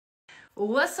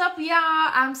What's up, y'all?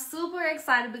 I'm super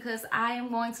excited because I am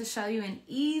going to show you an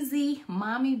easy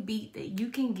mommy beat that you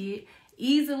can get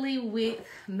easily with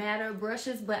matte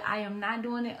brushes, but I am not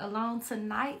doing it alone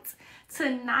tonight.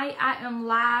 Tonight I am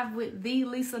live with the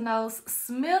Lisa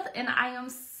Knowles-Smith, and I am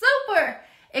super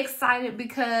excited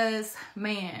because,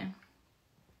 man,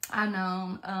 I've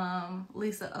known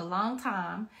Lisa a long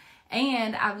time,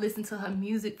 and I've listened to her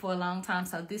music for a long time,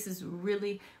 so this is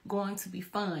really going to be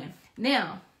fun.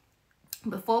 Now,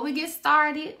 before we get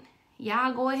started,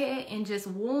 y'all go ahead and just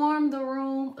warm the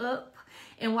room up.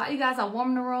 And while you guys are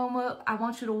warming the room up, I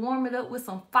want you to warm it up with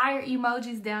some fire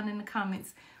emojis down in the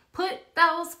comments. Put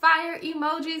those fire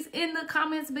emojis in the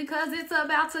comments because it's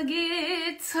about to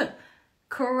get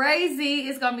crazy.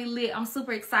 It's going to be lit. I'm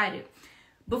super excited.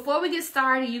 Before we get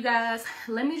started, you guys,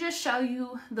 let me just show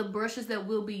you the brushes that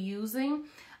we'll be using.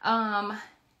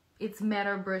 It's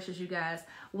matte brushes, you guys.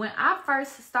 When I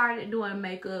first started doing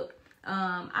makeup,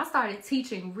 I started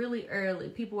teaching really early.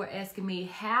 People were asking me,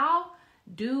 how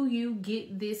do you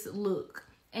get this look?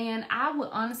 And I would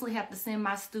honestly have to send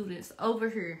my students over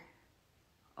here,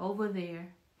 over there,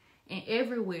 and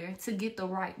everywhere to get the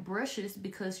right brushes,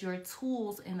 because your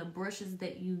tools and the brushes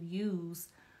that you use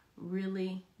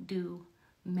really do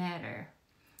matter.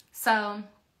 So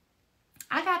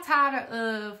I got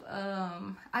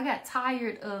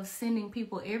tired of sending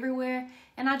people everywhere,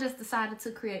 and I just decided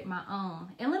to create my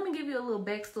own. And let me give you a little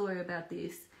backstory about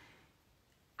this.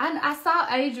 I saw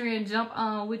Adrian jump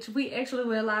on, which we actually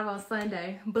went live on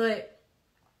Sunday. But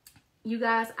you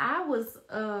guys, I was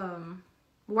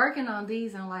working on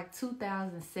these in like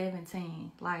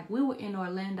 2017. Like, we were in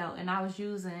Orlando, and I was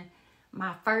using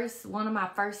one of my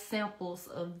first samples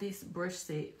of this brush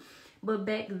set. But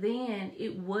back then,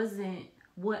 it wasn't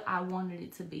what I wanted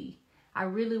it to be. I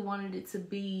really wanted it to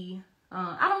be,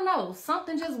 I don't know,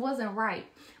 something just wasn't right.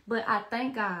 But I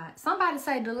thank God. Somebody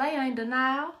say delay ain't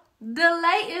denial.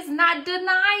 Delay is not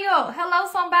denial. Hello,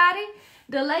 somebody.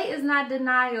 Delay is not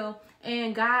denial.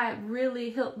 And God really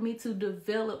helped me to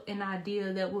develop an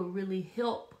idea that would really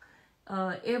help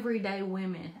everyday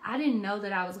women. I didn't know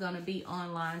that I was going to be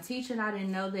online teaching. I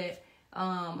didn't know that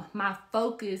my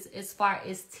focus as far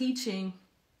as teaching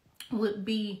would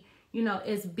be, you know,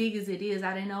 as big as it is.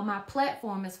 I didn't know my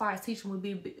platform as far as teaching would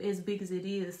be as big as it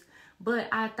is. But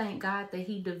I thank God that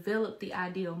he developed the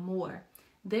idea more.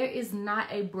 There is not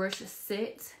a brush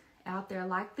set out there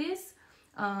like this.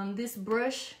 This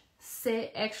brush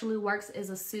set actually works as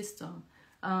a system.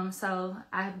 So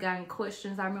I've gotten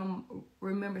questions. I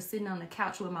remember sitting on the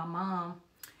couch with my mom,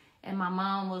 and my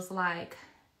mom was like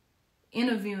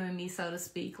interviewing me, so to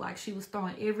speak. Like, she was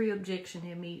throwing every objection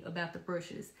at me about the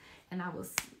brushes, and I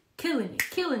was killing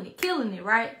it,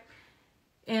 right?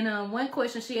 And one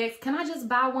question she asked, can I just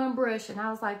buy one brush? And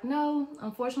I was like, no,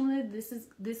 unfortunately,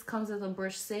 this comes as a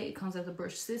brush set. It comes as a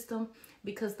brush system,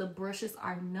 because the brushes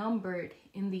are numbered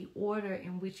in the order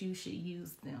in which you should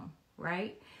use them,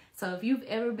 right? So if you've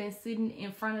ever been sitting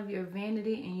in front of your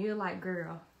vanity and you're like,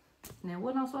 girl, now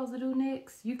what am I supposed to do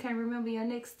next? You can't remember your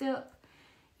next step.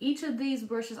 Each of these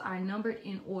brushes are numbered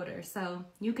in order. So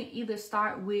you can either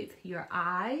start with your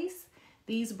eyes.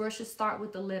 These brushes start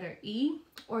with the letter E,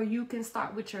 or you can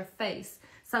start with your face.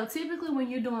 So typically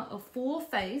when you're doing a full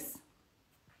face,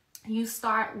 you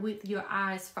start with your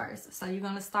eyes first. So you're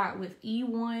going to start with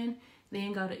E1,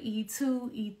 then go to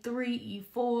E2, E3,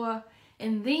 E4,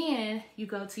 and then you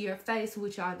go to your face,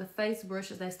 which are the face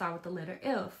brushes. They start with the letter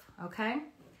F, okay?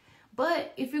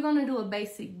 But if you're going to do a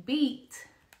basic beat,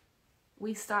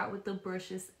 we start with the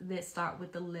brushes that start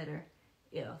with the letter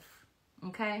F,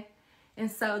 okay? And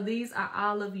so these are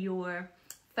all of your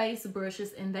face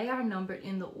brushes, and they are numbered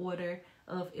in the order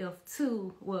of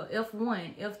F2, well,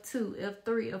 F1, F2,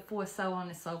 F3, F4, so on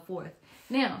and so forth.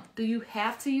 Now, do you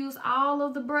have to use all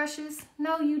of the brushes?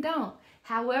 No, you don't.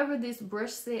 However, this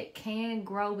brush set can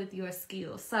grow with your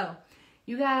skills. So,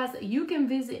 you guys, you can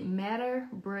visit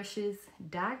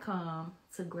matterbrushes.com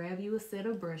to grab you a set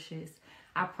of brushes.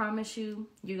 I promise you,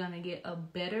 you're going to get a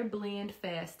better blend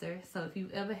faster. So if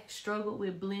you've ever struggled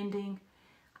with blending,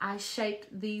 I shaped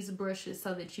these brushes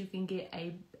so that you can get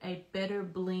a better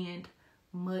blend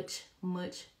much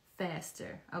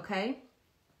faster, okay?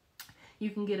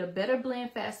 You can get a better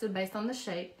blend faster based on the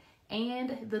shape,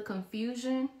 and the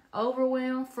confusion,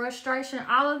 overwhelm, frustration,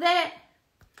 all of that,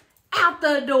 out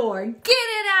the door. Get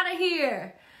it out of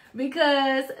here.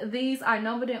 Because these are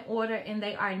numbered in order, and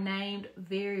they are named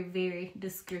very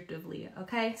descriptively,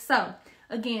 okay? So,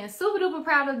 again, super duper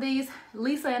proud of these.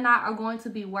 Lisa and I are going to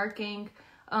be working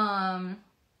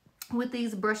with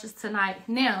these brushes tonight.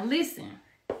 Now, listen.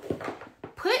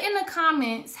 Put in the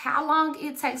comments how long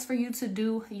it takes for you to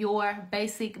do your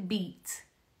basic beat.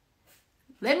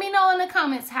 Let me know in the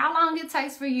comments how long it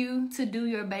takes for you to do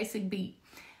your basic beat.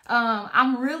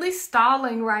 I'm really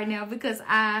stalling right now because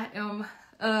I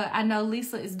know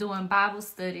Lisa is doing Bible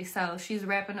study, so she's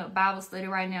wrapping up Bible study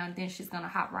right now, and then she's gonna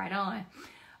hop right on.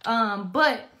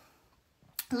 But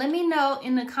let me know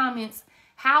in the comments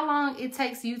how long it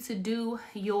takes you to do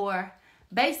your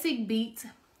basic beat,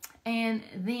 and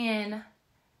then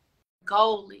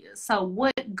goal is. So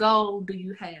what goal do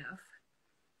you have?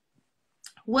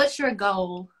 What's your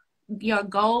goal? Your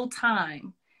goal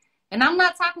time. And I'm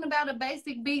not talking about a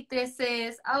basic beat that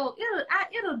says, oh,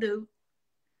 it'll do.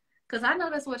 Because I know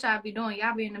that's what y'all be doing.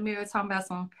 Y'all be in the mirror talking about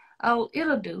some, oh,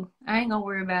 it'll do. I ain't gonna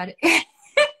worry about it. I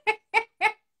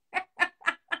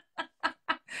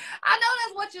know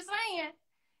that's what you're saying.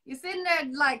 You're sitting there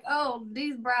like, oh,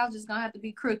 these brows just gonna have to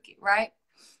be crooked, right?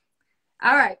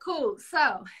 All right, cool.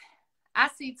 So I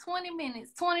see 20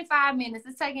 minutes, 25 minutes.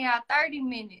 It's taking y'all 30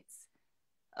 minutes.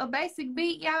 A basic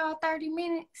beat, y'all, 30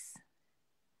 minutes.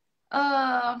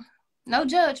 No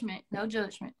judgment, no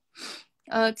judgment.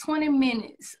 20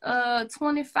 minutes,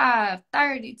 25,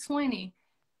 30, 20.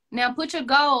 Now put your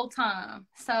goal time.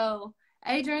 So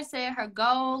Adrian said her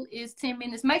goal is 10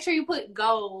 minutes. Make sure you put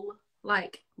goal,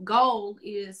 like goal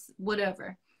is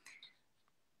whatever.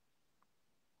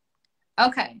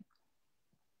 Okay.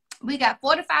 We got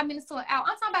 45 minutes to an hour.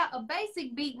 I'm talking about a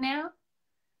basic beat now.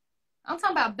 I'm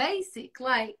talking about basic.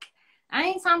 Like, I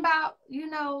ain't talking about, you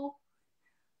know,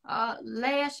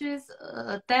 lashes,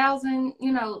 1,000,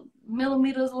 you know,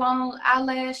 millimeters long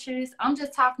eyelashes. I'm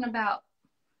just talking about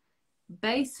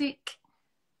basic.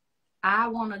 I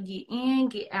want to get in,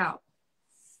 get out.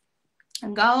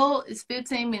 And goal is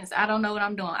 15 minutes. I don't know what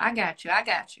I'm doing. I got you. I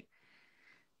got you.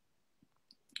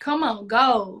 Come on,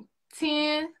 goal.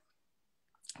 10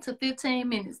 to 15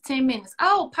 minutes. 10 minutes.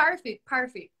 Oh, perfect.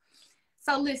 Perfect.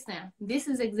 So listen, this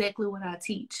is exactly what I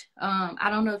teach.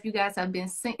 I don't know if you guys have been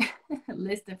seeing,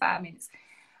 less than 5 minutes.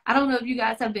 I don't know if you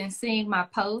guys have been seeing my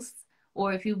posts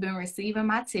or if you've been receiving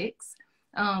my texts,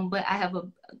 but I have a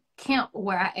camp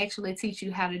where I actually teach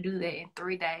you how to do that in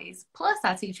 3 days. Plus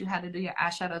I teach you how to do your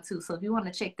eyeshadow too. So if you want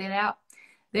to check that out,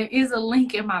 there is a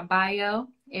link in my bio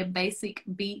at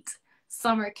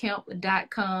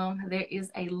basicbeatsummercamp.com. There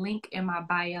is a link in my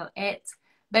bio at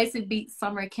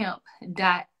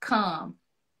basicbeatsummercamp.com.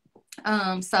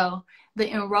 So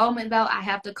the enrollment though, I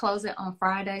have to close it on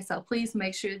Friday. So please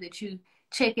make sure that you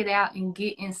check it out and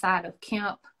get inside of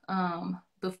camp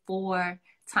before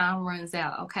time runs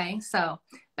out. Okay. So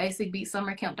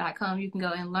basicbeatsummercamp.com, you can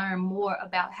go and learn more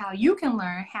about how you can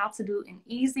learn how to do an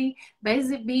easy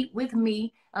basic beat with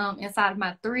me inside of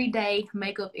my 3-day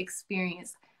makeup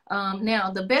experience.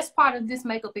 Now, the best part of this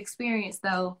makeup experience,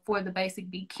 though, for the Basic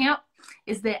Beat Camp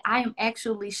is that I am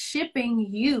actually shipping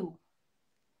you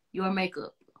your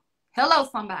makeup. Hello,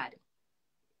 somebody.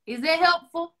 Is that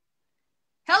helpful?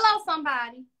 Hello,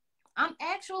 somebody. I'm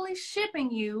actually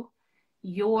shipping you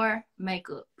your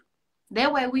makeup.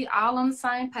 That way, we all on the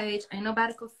same page. Ain't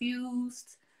nobody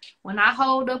confused. When I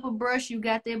hold up a brush, you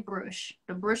got that brush.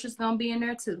 The brush is going to be in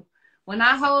there, too. When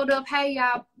I hold up, hey,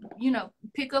 y'all, you know,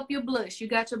 pick up your blush. You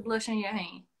got your blush in your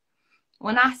hand.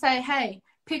 When I say, hey,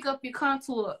 pick up your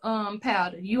contour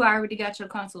powder, you already got your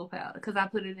contour powder because I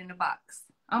put it in the box.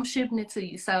 I'm shipping it to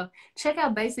you. So check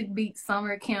out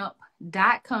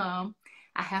basicbeatsummercamp.com.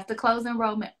 I have to close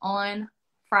enrollment on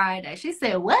Friday. She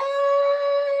said, what?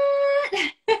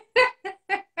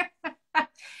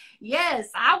 Yes,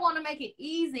 I want to make it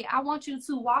easy. I want you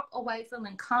to walk away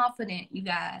feeling confident, you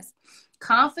guys.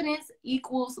 Confidence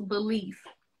equals belief.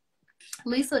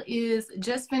 Lisa is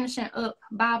just finishing up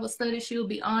Bible study. She'll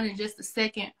be on in just a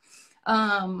second.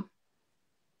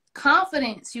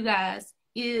 Confidence, you guys,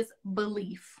 is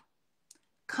belief.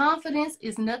 Confidence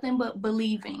is nothing but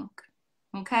believing.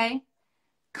 Okay?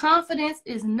 Confidence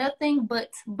is nothing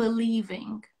but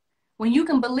believing. When you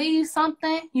can believe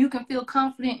something, you can feel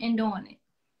confident in doing it.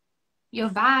 Your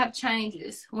vibe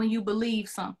changes when you believe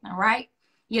something, right?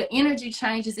 Your energy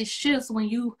changes. It shifts when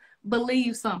you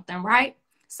believe something, right?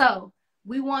 So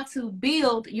we want to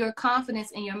build your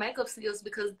confidence in your makeup skills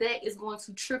because that is going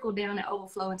to trickle down and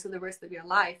overflow into the rest of your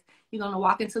life. You're going to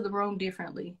walk into the room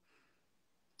differently,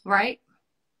 right?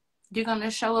 You're going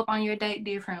to show up on your date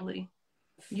differently.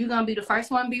 You're going to be the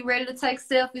first one to be ready to take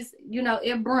selfies, you know,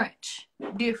 at brunch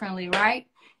differently, right?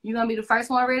 You're going to be the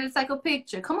first one ready to take a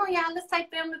picture. Come on, y'all, let's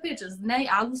take family pictures. Now,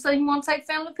 all of a sudden you want to take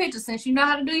family pictures since you know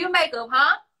how to do your makeup,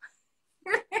 huh?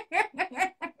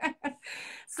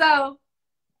 So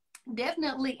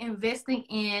definitely investing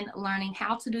in learning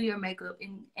how to do your makeup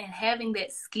and having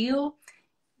that skill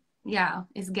Y'all,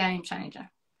 it's game changer.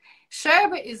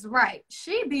 Sherba is right.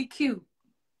 She be cute.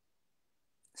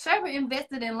 Sherba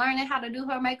invested in learning how to do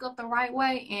her makeup the right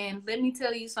way. And let me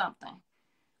tell you something.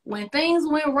 When things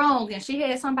went wrong and she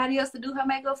had somebody else to do her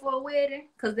makeup for a wedding,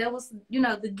 because that was, you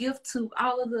know, the gift to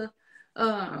all of the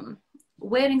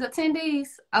wedding attendees,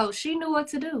 oh, she knew what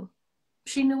to do.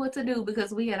 She knew what to do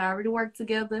because we had already worked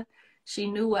together. She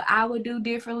knew what I would do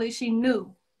differently. She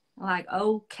knew, like,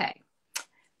 okay,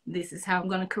 this is how I'm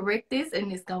going to correct this,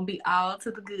 and it's going to be all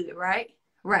to the good, right?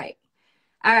 Right.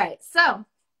 All right. So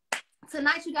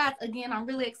tonight, you guys, again, I'm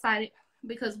really excited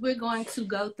because we're going to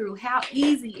go through how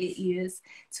easy it is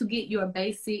to get your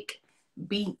basic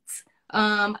beats.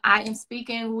 I am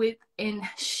speaking with and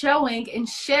showing and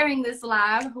sharing this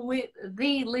live with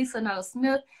the Lisa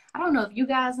Knowles-Smith. I don't know if you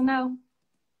guys know,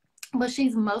 but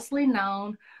she's mostly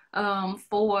known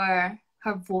for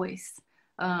her voice.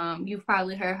 You've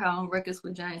probably heard her on records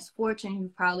with James Fortune.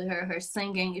 You've probably heard her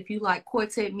singing. If you like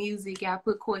quartet music, y'all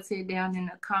put quartet down in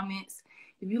the comments.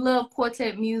 If you love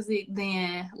quartet music,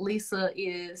 then Lisa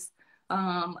is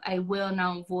a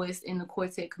well-known voice in the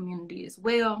quartet community as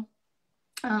well.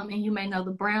 And you may know the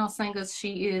Brown Singers.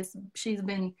 She's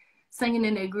been singing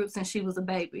in their group since she was a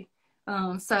baby.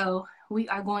 So we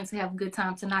are going to have a good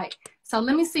time tonight. So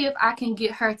let me see if I can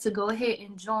get her to go ahead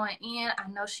and join in. I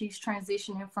know she's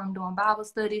transitioning from doing Bible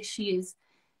study. She is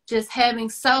just wearing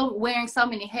so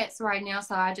many hats right now.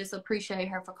 So I just appreciate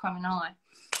her for coming on.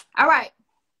 All right.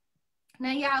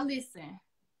 Now, y'all listen.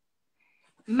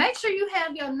 Make sure you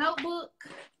have your notebook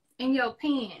and your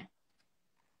pen.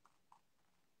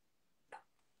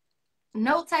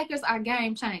 Note takers are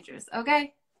game changers,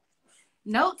 okay?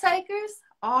 Note takers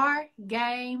are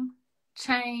game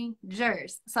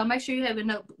changers. So make sure you have your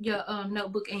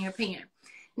notebook and your pen.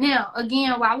 Now,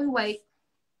 again, while we wait,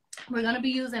 we're going to be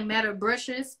using matte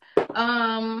brushes.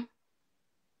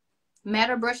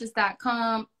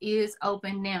 MatteBrushes.com is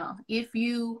open now. If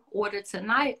you order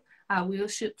tonight, I will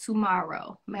ship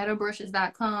tomorrow.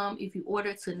 MatteBrushes.com. If you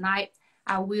order tonight,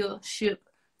 I will ship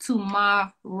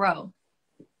tomorrow.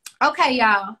 Okay,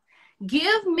 y'all.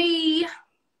 Give me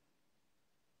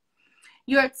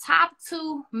your top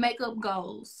 2 makeup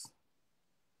goals.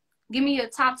 Give me your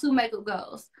top 2 makeup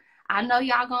goals. I know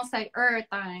y'all gonna say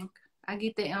everything. I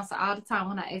get that answer all the time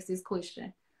when I ask this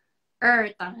question.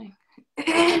 Everything.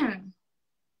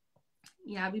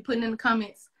 Yeah, I'll be putting in the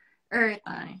comments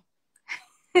everything.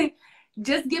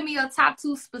 Just give me your top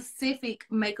 2 specific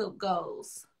makeup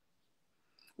goals.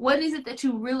 What is it that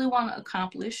you really want to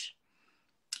accomplish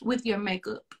with your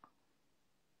makeup?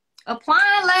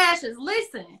 Applying lashes.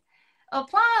 Listen,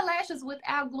 applying lashes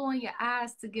without gluing your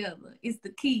eyes together is the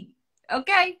key.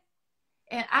 Okay?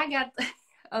 And I got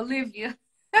Olivia.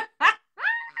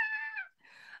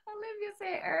 Olivia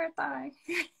said everything.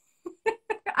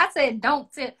 I said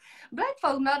don't tell. Black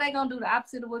folks know they're going to do the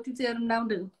opposite of what you tell them don't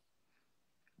do.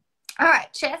 All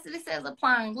right. Chastity says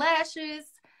applying lashes.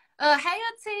 Hey,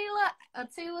 Attila.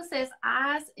 Attila says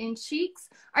eyes and cheeks.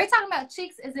 Are you talking about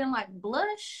cheeks as in like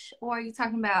blush? Or are you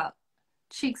talking about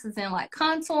cheeks as in like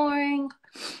contouring?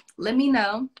 Let me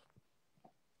know.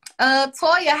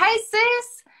 Toya, hey,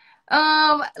 sis.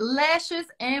 Lashes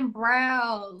and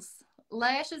brows.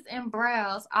 Lashes and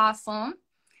brows. Awesome.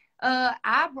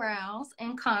 Eyebrows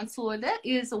and contour. That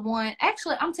is one.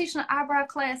 Actually, I'm teaching an eyebrow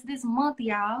class this month,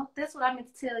 y'all. That's what I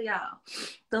meant to tell y'all.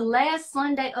 The last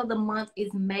Sunday of the month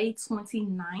is May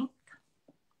 29th.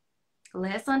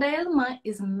 Last Sunday of the month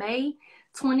is May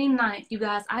 29th. You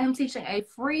guys, I am teaching a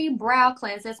free brow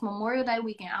class. That's Memorial Day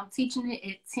weekend. I'm teaching it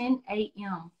at 10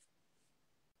 a.m.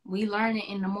 We learn it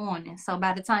in the morning. So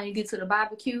by the time you get to the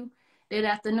barbecue that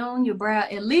afternoon,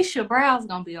 at least your brow's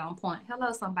gonna be on point.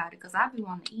 Hello, somebody, because I be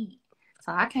wanting to eat.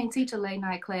 So I can't teach a late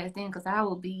night class then because I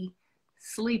will be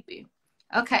sleepy.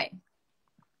 Okay.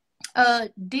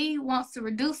 D wants to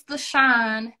reduce the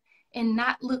shine and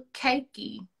not look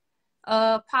cakey.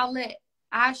 Paulette,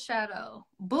 eyeshadow.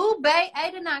 Boo Bay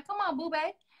 89. Come on, Boo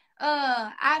Bay.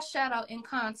 Eyeshadow and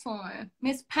contouring.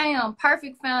 Miss Pam,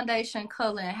 perfect foundation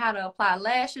color and how to apply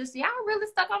lashes. Y'all really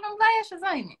stuck on them lashes,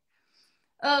 ain't it?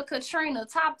 Katrina,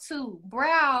 top 2,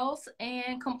 brows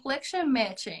and complexion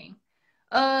matching.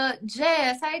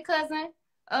 Jazz, hey cousin,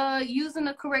 using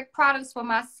the correct products for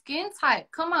my skin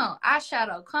type. Come on,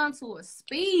 eyeshadow, contour,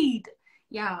 speed.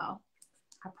 Y'all,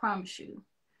 I promise you,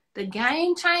 the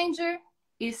game changer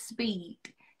is speed.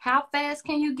 How fast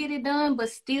can you get it done, but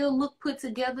still look put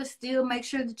together, still make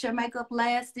sure that your makeup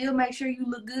lasts, still make sure you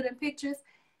look good in pictures?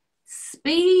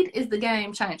 Speed is the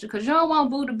game changer, because you don't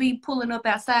want Boo to be pulling up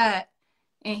outside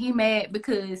and he mad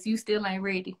because you still ain't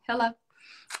ready. Hello.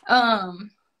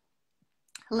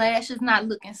 Lashes not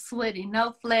looking sweaty.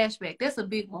 No flashback. That's a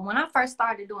big one. When I first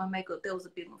started doing makeup, that was a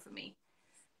big one for me.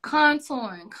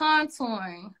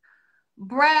 Contouring.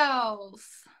 Brows.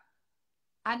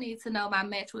 I need to know my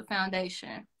match with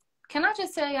foundation. Can I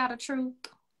just tell y'all the truth?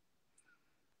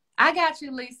 I got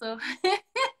you, Lisa.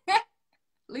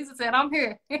 Lisa said, I'm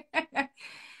here.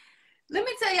 Let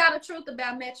me tell y'all the truth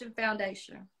about matching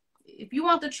foundation. If you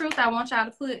want the truth, I want y'all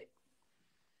to put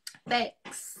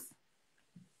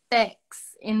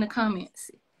facts in the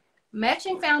comments.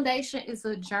 Matching foundation is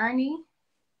a journey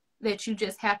that you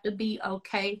just have to be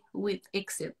okay with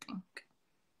accepting.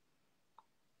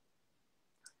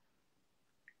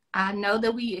 I know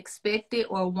that we expect it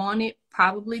or want it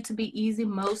probably to be easy.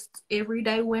 Most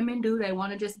everyday women do. They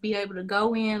want to just be able to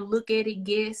go in, look at it,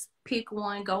 guess, pick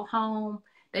one, go home.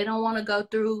 They don't want to go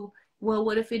through, well,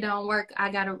 what if it don't work? I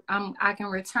can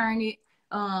return it.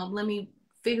 Let me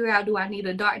figure out, do I need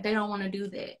a dark? They don't want to do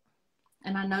that.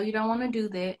 And I know you don't want to do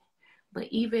that. But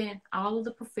even all of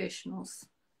the professionals,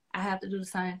 I have to do the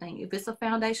same thing. If it's a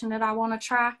foundation that I want to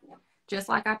try, just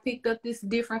like I picked up this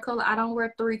different color, I don't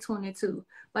wear 322,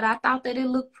 but I thought that it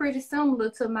looked pretty similar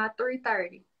to my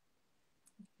 330.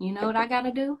 You know what I got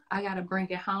to do? I got to bring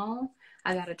it home.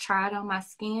 I got to try it on my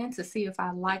skin to see if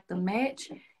I like the match.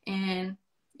 And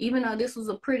even though this was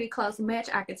a pretty close match,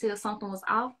 I could tell something was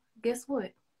off. Guess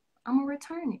what? I'm going to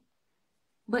return it.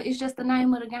 But it's just the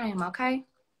name of the game, okay?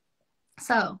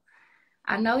 So,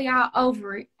 I know y'all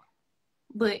over it,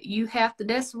 but you have to,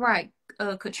 that's right,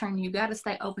 Katrina, you got to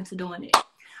stay open to doing it.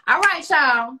 All right,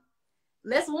 y'all.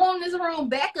 Let's warm this room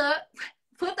back up.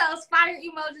 Put those fire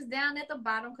emojis down at the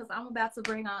bottom because I'm about to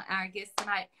bring on our guest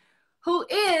tonight, who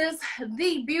is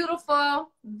the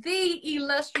beautiful, the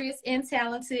illustrious, and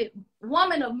talented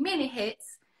woman of many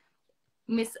hats,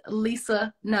 Miss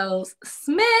Lisa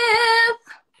Knowles-Smith.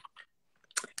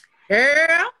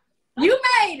 Girl, you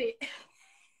made it.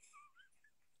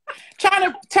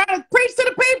 Trying to preach to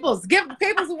the peoples. Give the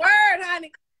peoples a word,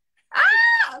 honey.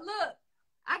 Look,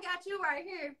 I got you right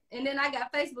here. And then I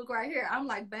got Facebook right here. I'm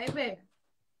like, baby,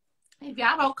 if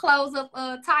y'all don't close up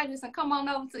Titus and come on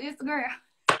over to Instagram.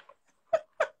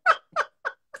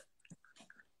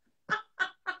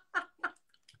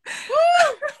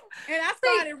 And I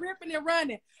started ripping and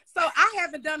running. So I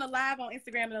haven't done a live on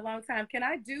Instagram in a long time. Can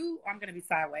I do? I'm going to be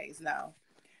sideways. No.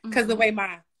 Because the way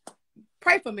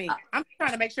pray for me. I'm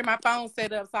trying to make sure my phone's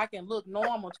set up so I can look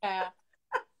normal, child.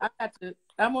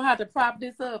 I'm going to have to prop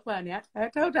this up, honey. I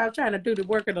told you I was trying to do the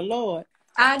work of the Lord.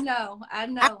 I know. I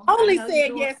only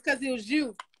said yes because it was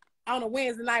you on a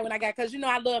Wednesday night when I got, because you know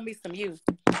I love me some you.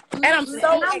 And I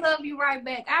love you right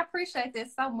back. I appreciate that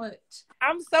so much.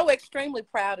 I'm so extremely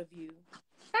proud of you.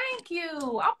 Thank you.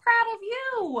 I'm proud of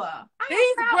you.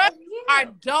 These brothers are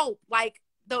dope. Like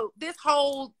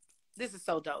this is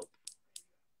so dope.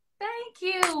 Thank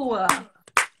you.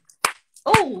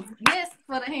 Oh, yes,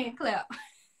 for the hand clap.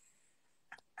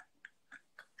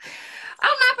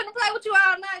 I'm not gonna play with you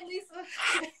all night, Lisa. I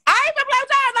ain't gonna play with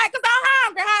you all night because I'm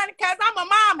hungry, honey, because I'm a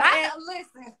mama.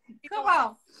 Listen, come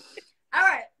on. All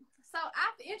right. So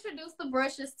I've introduced the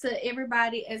brushes to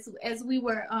everybody as we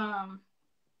were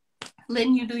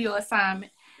letting you do your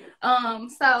assignment.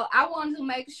 So I wanted to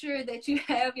make sure that you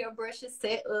have your brushes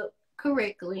set up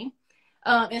correctly.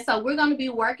 And so we're going to be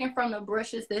working from the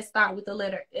brushes that start with the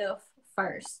letter F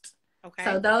first. Okay.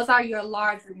 So those are your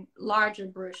larger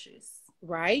brushes.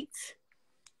 Right.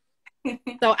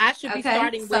 So I should be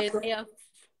starting with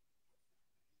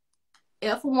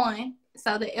F1.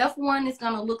 So the F1 is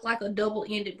going to look like a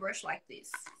double-ended brush like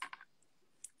this.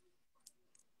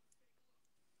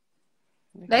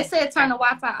 Okay. They said turn the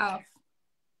Wi-Fi off.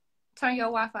 Turn your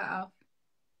Wi-Fi off.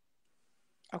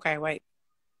 Okay, wait.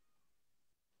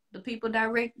 The people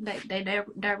direct.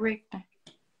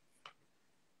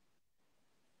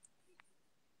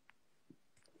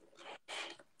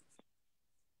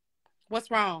 What's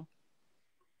wrong?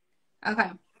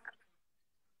 Okay.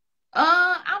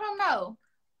 I don't know.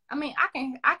 I mean, I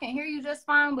can hear you just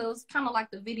fine, but it was kind of like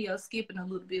the video skipping a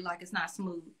little bit, like it's not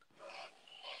smooth.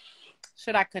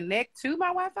 Should I connect to my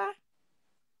Wi-Fi?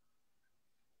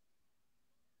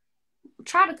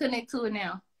 Try to connect to it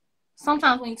now.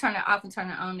 Sometimes when you turn it off and turn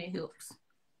it on, it helps.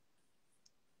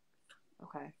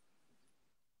 Okay.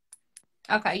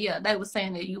 Okay, yeah, they were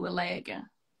saying that you were lagging.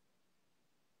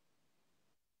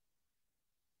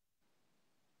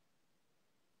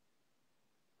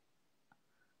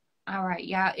 All right,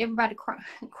 y'all. Everybody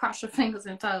cross your fingers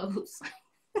and toes.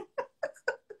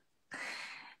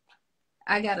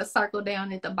 I got a circle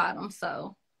down at the bottom,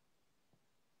 so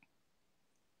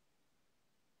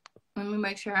let me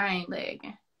make sure I ain't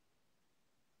lagging.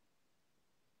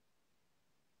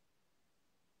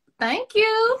 Thank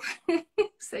you.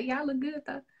 So y'all look good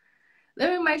though.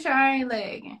 Let me make sure I ain't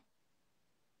lagging.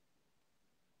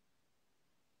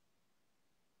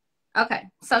 Okay,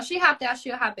 so she hopped out.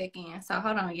 She'll hop back in. So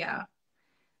hold on, y'all.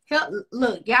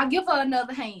 Look, y'all give her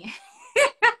another hand.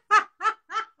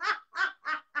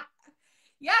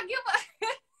 Y'all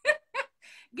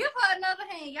give her another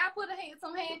hand. Y'all put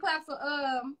some hand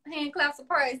claps of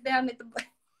praise down at the.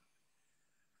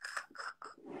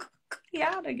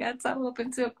 Y'all done got so up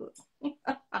and tickled.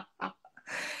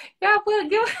 Y'all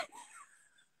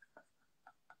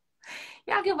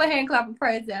give a hand clap of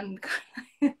praise down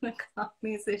in the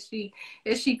comments as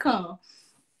she come.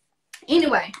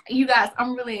 Anyway, you guys,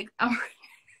 I'm really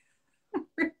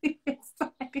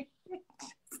excited.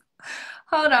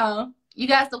 Hold on. You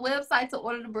guys, the website to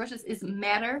order the brushes is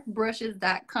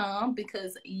matterbrushes.com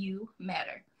because you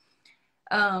matter.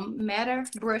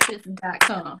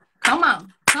 Matterbrushes.com. Come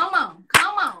on,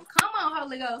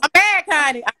 Holy Ghost. I'm back,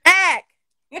 honey. I'm back.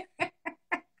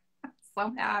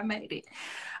 Somehow I made it.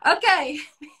 Okay.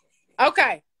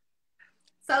 Okay.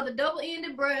 So the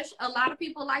double-ended brush, a lot of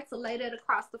people like to lay that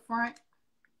across the front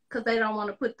because they don't want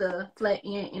to put the flat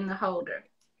end in the holder.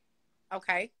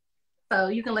 Okay. So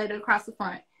you can lay that across the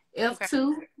front.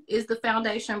 F2 is the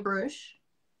foundation brush.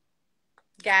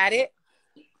 Got it.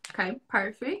 Okay,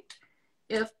 perfect.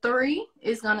 F3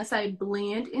 is going to say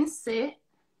blend and set.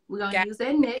 We're going to use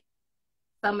that next.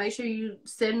 So make sure you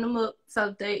setting them up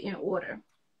so they're in order.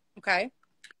 Okay.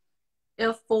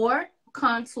 F4,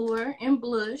 contour and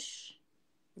blush.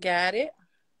 Got it.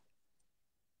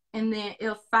 And then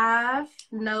F5,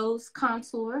 nose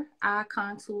contour, eye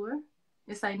contour.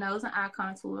 It say nose and eye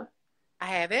contour. I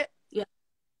have it. Yeah.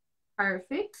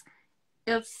 Perfect.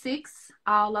 F6,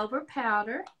 all over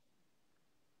powder.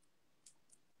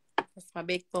 That's my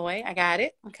big boy. I got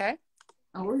it. Okay.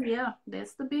 Oh, yeah.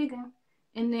 That's the big one.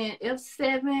 And then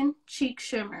F7, cheek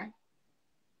shimmer.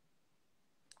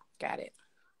 Got it.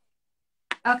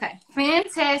 Okay.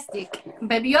 Fantastic.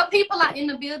 Baby, your people are in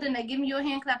the building. They're giving you a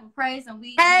hand clap of praise. And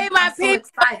hey, my people. So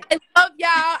excited. I love y'all.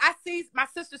 I see my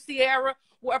sister Sierra,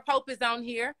 where Pope is on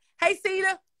here. Hey,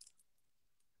 Cedar.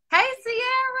 Hey,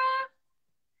 Sierra.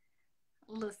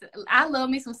 Listen, I love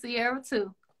me some Sierra,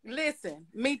 too. Listen,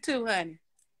 me too, honey.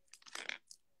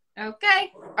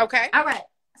 Okay. Okay. All right.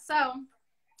 So,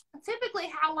 typically,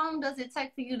 how long does it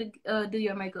take for you to do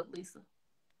your makeup, Lisa?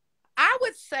 I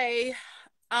would say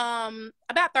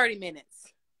about 30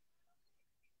 minutes.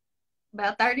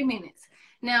 About 30 minutes.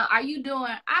 Now, are you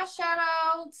doing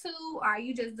eyeshadow too? Or are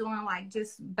you just doing like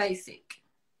just basic?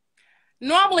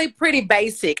 Normally pretty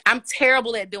basic. I'm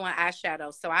terrible at doing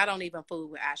eyeshadow, so I don't even fool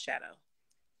with eyeshadow.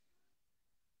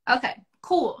 Okay,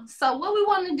 cool. So what we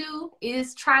want to do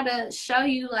is try to show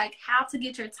you like how to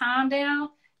get your time down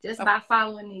just by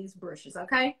following these brushes,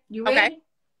 okay? You ready? Okay,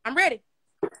 I'm ready.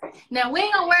 Now, we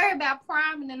ain't gonna worry about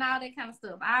priming and all that kind of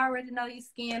stuff. I already know your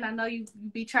skin. I know you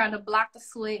be trying to block the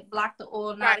sweat, block the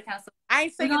oil, and all that kind of stuff. I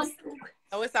ain't saying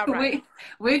oh, it's all right.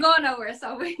 We're going nowhere,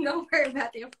 so we ain't gonna worry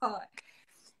about that part.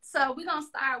 So we're gonna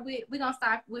start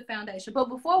with foundation. But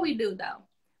before we do though,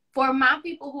 for my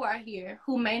people who are here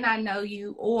who may not know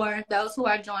you, or those who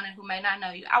are joining who may not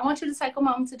know you, I want you to take a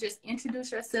moment to just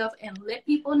introduce yourself and let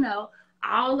people know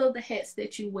all of the hats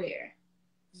that you wear.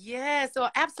 Yeah, so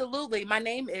absolutely. My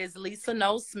name is Lisa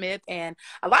Knowles-Smith, and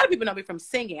a lot of people know me from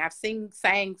singing. I've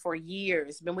sang for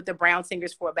years, been with the Brown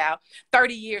Singers for about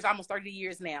 30 years, almost 30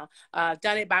 years now.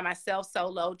 Done it by myself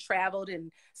solo, traveled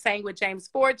and sang with James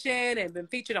Fortune, and been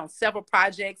featured on several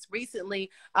projects.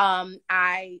 Recently,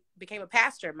 I became a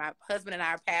pastor. My husband and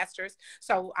I are pastors.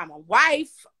 So I'm a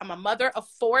wife. I'm a mother of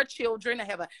 4 children. I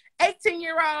have an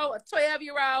 18-year-old, a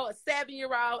 12-year-old, a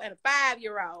 7-year-old, and a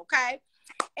 5-year-old, okay?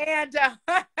 And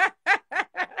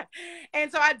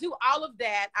and so I do all of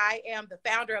that. I am the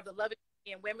founder of the Loving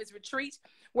and Women's Retreat,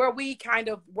 where we kind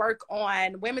of work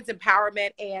on women's empowerment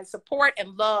and support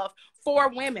and love for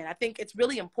women. I think it's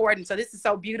really important. So this is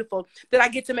so beautiful that I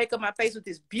get to make up my face with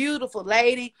this beautiful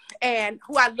lady and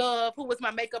who I love, who was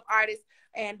my makeup artist.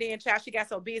 And then, child, she got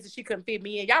so busy she couldn't fit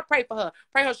me in. Y'all pray for her.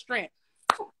 Pray her strength.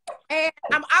 And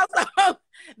I'm also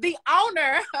the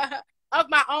owner of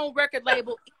my own record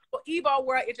label, Evo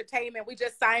World Entertainment. We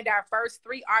just signed our first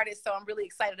 3 artists, so I'm really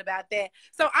excited about that.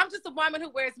 So I'm just a woman who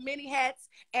wears many hats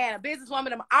and a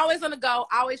businesswoman. I'm always on the go,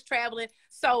 always traveling.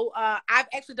 So I've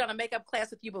actually done a makeup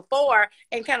class with you before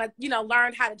and kind of,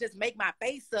 learned how to just make my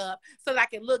face up so that I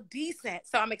can look decent.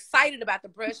 So I'm excited about the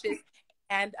brushes,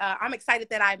 and I'm excited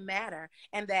that I matter,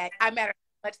 and that I matter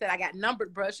so much that I got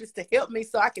numbered brushes to help me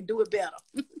so I can do it better.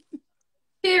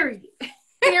 Period.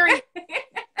 Period.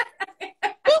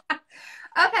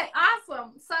 Okay,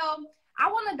 awesome. So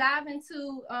I want to dive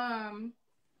into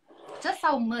just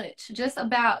so much, just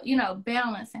about, you know,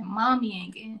 balance and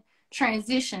mommying and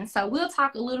transition. So we'll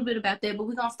talk a little bit about that, but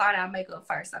we're gonna start our makeup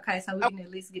first, okay? So we can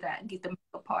at least get the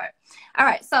makeup part. All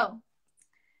right. So,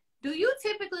 do you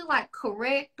typically like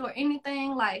correct or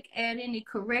anything, like add any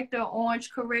corrector,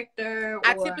 orange corrector, or?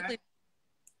 I typically.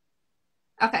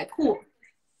 Okay, cool.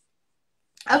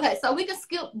 Okay, so we can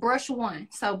skip brush one.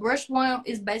 So brush one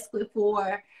is basically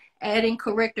for adding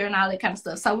corrector and all that kind of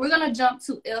stuff. So we're gonna jump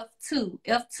to F2.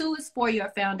 F2 is for your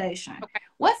foundation. Okay.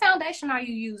 What foundation are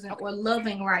you using or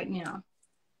loving right now?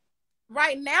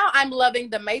 Right now, I'm loving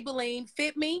the Maybelline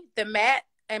Fit Me, the matte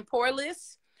and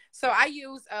poreless. So I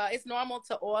use, it's normal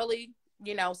to oily,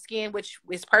 you know, skin, which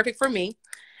is perfect for me.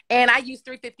 And I use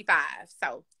 355.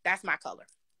 So that's my color.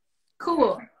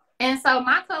 Cool. And so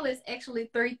my color is actually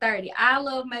 330. I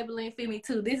love Maybelline Fit Me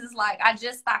too. This is like, I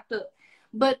just stocked up.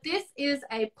 But this is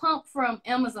a pump from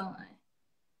Amazon.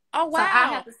 Oh, wow. So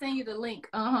I have to send you the link.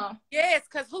 Uh-huh. Yes,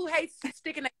 because who hates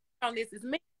sticking on this is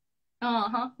me.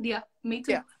 Uh-huh. Yeah, me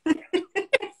too. Yeah.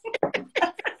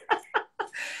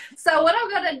 So what you're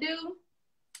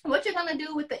going to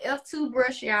do with the F2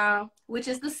 brush, y'all, which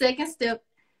is the second step,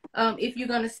 if you're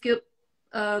going to skip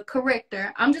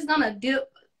corrector, I'm just going to dip.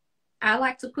 I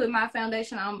like to put my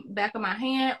foundation on the back of my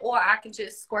hand, or I can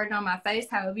just squirt it on my face,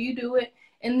 however you do it.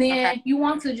 And then you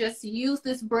want to just use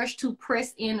this brush to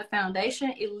press in the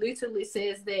foundation. It literally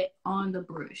says that on the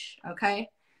brush, okay?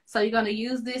 So you're going to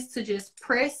use this to just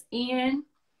press in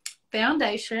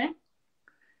foundation,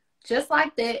 just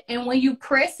like that. And when you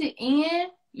press it in,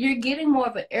 you're getting more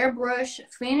of an airbrush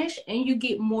finish and you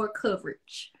get more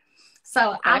coverage.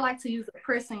 So I like to use a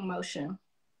pressing motion.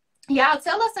 Y'all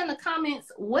tell us in the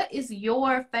comments, what is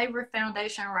your favorite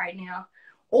foundation right now?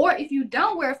 Or if you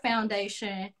don't wear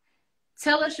foundation,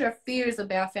 tell us your fears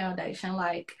about foundation.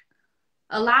 Like,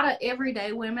 a lot of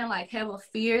everyday women like have a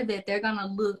fear that they're gonna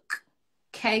look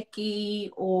cakey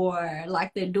or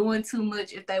like they're doing too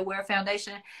much if they wear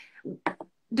foundation.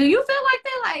 Do you feel like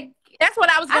that? Like, that's what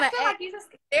I was gonna ask. Like you just...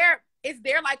 is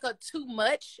there like a too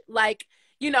much? Like,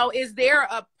 you know, is there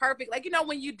a perfect, like, you know,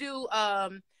 when you do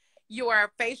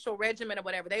your facial regimen or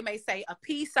whatever, they may say a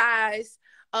pea size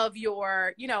of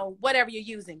your, you know, whatever you're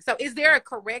using. So is there a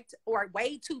correct or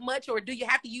way too much, or do you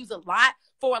have to use a lot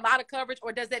for a lot of coverage,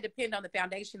 or does that depend on the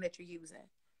foundation that you're using?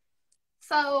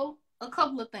 So a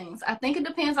couple of things. I think it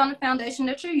depends on the foundation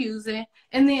that you're using.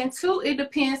 And then two, it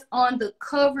depends on the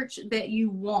coverage that you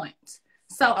want.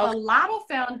 So a lot of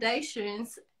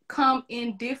foundations come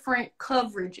in different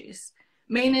coverages,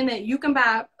 meaning that you can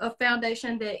buy a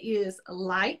foundation that is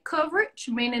light coverage,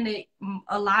 meaning that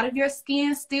a lot of your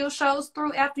skin still shows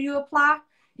through after you apply.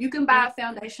 You can buy a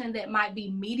foundation that might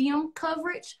be medium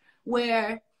coverage,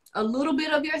 where a little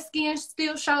bit of your skin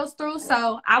still shows through.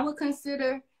 So I would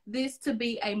consider this to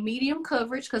be a medium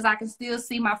coverage because I can still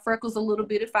see my freckles a little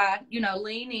bit if I, you know,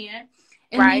 lean in.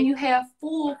 And then you have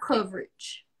full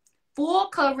coverage. Full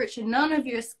coverage, none of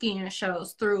your skin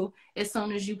shows through as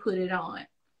soon as you put it on.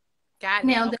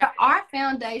 Now, there are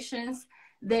foundations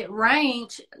that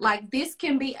range, like this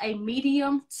can be a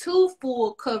medium to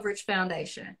full coverage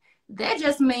foundation. That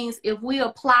just means if we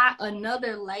apply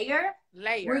another layer,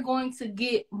 we're going to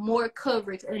get more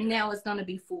coverage, and now it's going to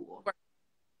be full.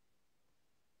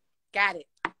 Got it.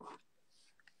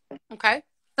 Okay.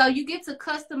 So you get to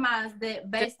customize that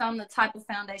based on the type of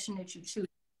foundation that you choose.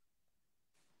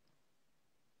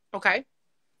 Okay.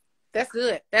 That's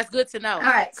good. That's good to know. All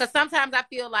right. Because sometimes I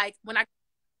feel like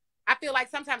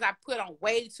sometimes I put on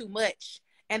way too much,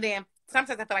 and then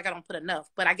sometimes I feel like I don't put enough.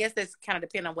 But I guess that's kind of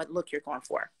depending on what look you're going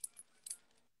for.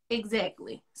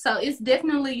 Exactly. So it's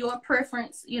definitely your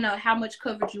preference, you know, how much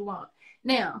coverage you want.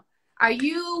 Now,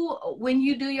 when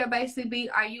you do your basic beat,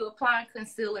 are you applying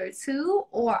concealer too?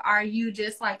 Or are you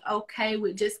just like okay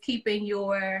with just keeping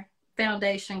your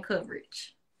foundation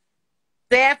coverage?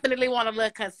 Definitely want a little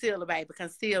concealer, baby.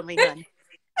 Conceal me, honey.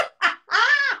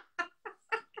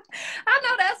 I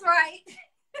know that's right.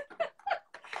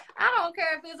 I don't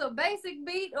care if it's a basic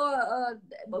beat or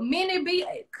a mini beat.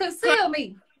 Conceal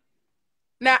me.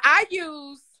 Now, I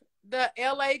use the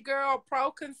LA Girl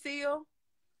Pro Conceal.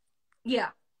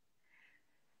 Yeah.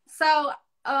 So,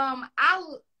 I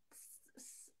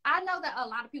know that a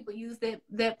lot of people use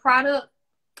that product.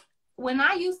 When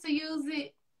I used to use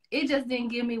it, it just didn't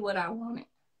give me what I wanted.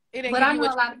 But I know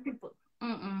a lot of people.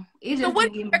 It just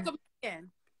didn't give me. Recommend?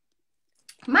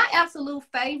 My absolute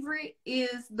favorite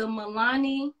is the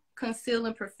Milani Conceal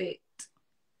and Perfect.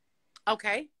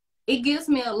 Okay. It gives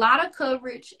me a lot of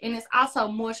coverage, and it's also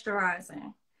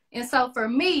moisturizing. And so for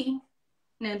me,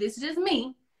 now this is just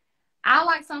me, I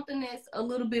like something that's a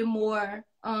little bit more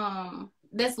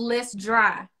that's less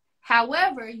dry.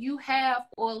 However, you have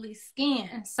oily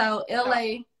skin, so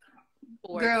LA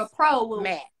Girl Pro will,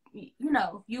 matte.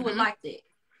 You would like that.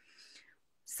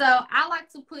 So I like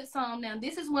to put some, now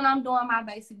this is when I'm doing my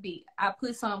basic beat. I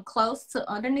put some close to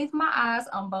underneath my eyes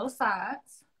on both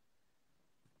sides.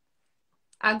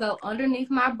 I go underneath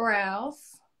my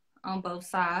brows on both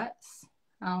sides.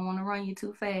 I don't want to run you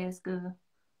too fast, girl.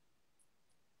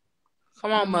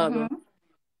 Come on, mother.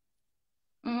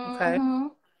 Okay.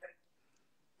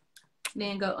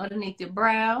 Then go underneath your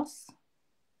brows.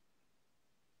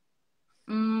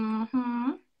 Come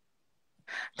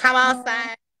on,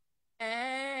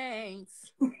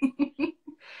 thanks.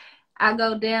 I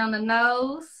go down the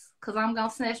nose because I'm going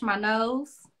to snatch my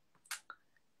nose.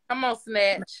 Come on,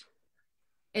 snatch.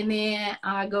 And then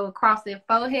I go across that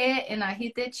forehead and I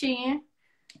hit that chin.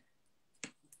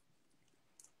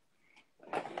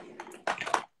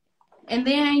 And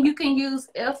then you can use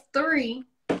F3,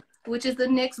 which is the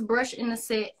next brush in the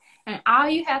set. And all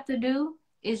you have to do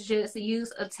is just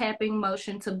use a tapping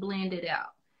motion to blend it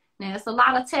out. Now, it's a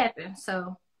lot of tapping,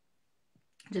 so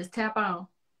just tap on.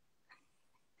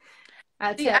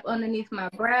 I tap underneath my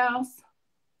brows.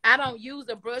 I don't use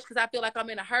a brush because I feel like I'm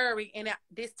in a hurry and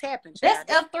this tapping.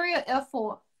 That's F3 or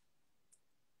F4?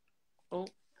 Oh.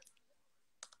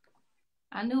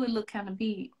 I knew it looked kind of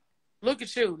big. Look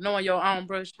at you, knowing your own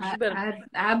brush. You better.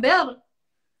 I better.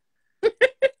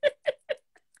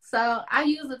 So I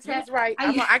use a tap. That's right.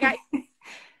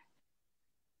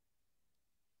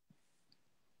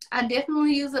 I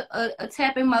definitely use a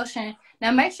tapping motion.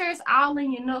 Now make sure it's all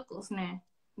in your knuckles now.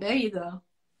 There you go.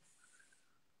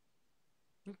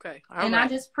 Okay. And I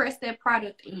just press that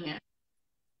product in.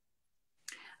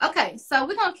 Okay, so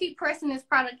we're gonna keep pressing this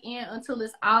product in until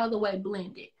it's all the way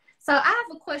blended. So I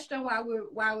have a question while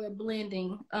we're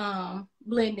blending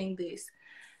this.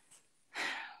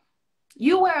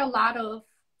 You wear a lot of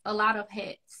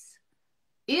hats.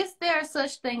 Is there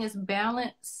such thing as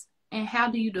balance, and how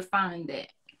do you define that?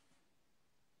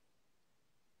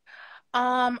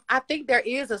 I think there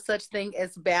is a such thing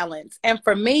as balance, and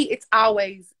for me, it's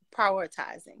always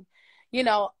prioritizing.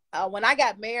 When I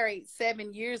got married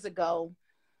 7 years ago,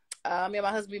 me and my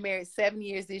husband been married 7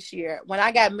 years this year. When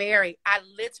I got married, I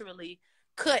literally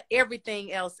cut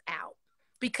everything else out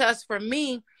because for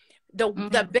me,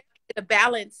 the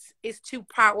balance is to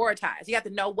prioritize. You have to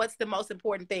know what's the most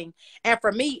important thing. And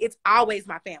for me, it's always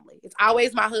my family. It's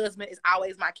always my husband. It's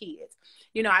always my kids.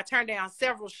 I turned down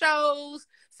several shows,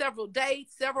 several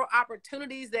dates, several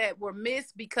opportunities that were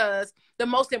missed because the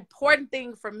most important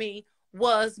thing for me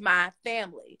was my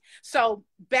family. So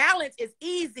balance is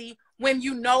easy when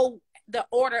you know the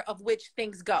order of which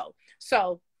things go.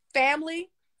 So family,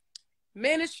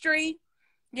 ministry,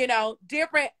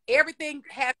 different, everything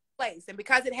has a place. And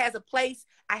because it has a place,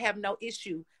 I have no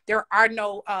issue. There are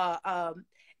no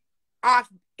off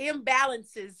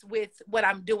imbalances with what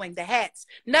I'm doing. The hats,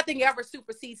 nothing ever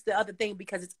supersedes the other thing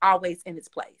because it's always in its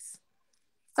place.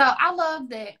 So I love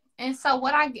that. And so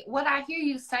what I hear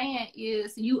you saying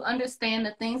is you understand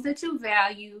the things that you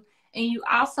value, and you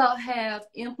also have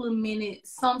implemented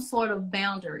some sort of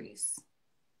boundaries.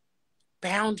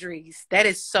 Boundaries. That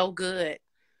is so good.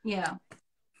 Yeah.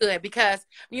 Good. Because,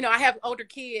 I have older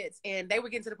kids and they were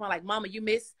getting to the point like, Mama, you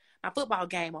missed my football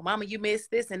game, or Mama, you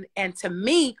missed this. And to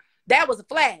me, that was a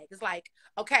flag. It's like,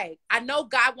 okay, I know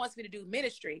God wants me to do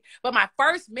ministry, but my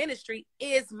first ministry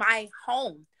is my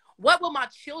home. What will my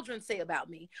children say about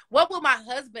me? What will my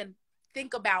husband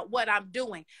think about what I'm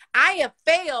doing? I have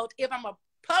failed if I'm a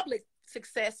public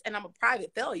success and I'm a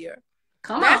private failure.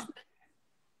 Come on.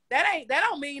 That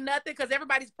don't mean nothing because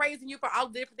everybody's praising you for all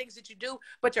the different things that you do,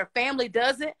 but your family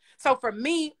doesn't. So for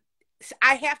me,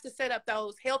 I have to set up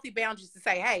those healthy boundaries to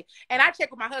say, hey, and I check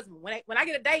with my husband when I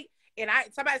get a date and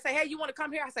somebody say, hey, you want to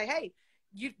come here? I say, hey,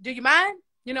 do you mind?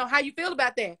 How you feel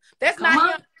about that? That's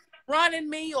not him running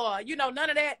me or, none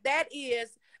of that. That is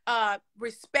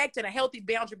respect and a healthy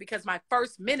boundary because my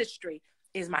first ministry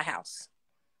is my house.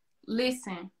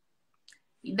 Listen,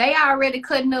 they already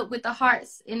cutting up with the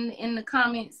hearts in the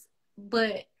comments,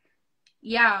 but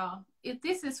y'all, if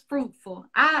this is fruitful,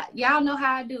 y'all know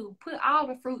how I do. Put all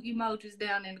the fruit emojis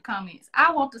down in the comments.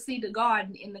 I want to see the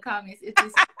garden in the comments if this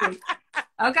is fruit.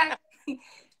 Okay?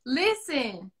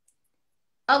 Listen,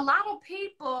 a lot of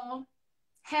people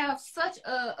have such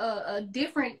a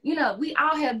different, we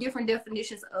all have different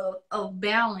definitions of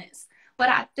balance, but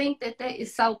I think that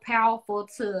is so powerful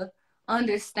to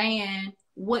understand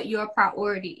what your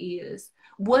priority is.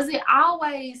 Was it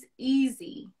always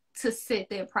easy to set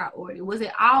that priority? Was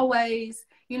it always,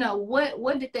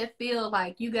 what did that feel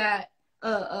like? You got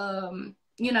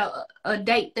you know, a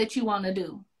date that you want to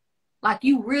do. Like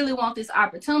you really want this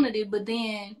opportunity, but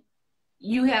then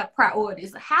you have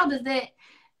priorities. How does that,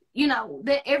 you know,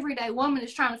 that everyday woman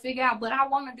is trying to figure out, but I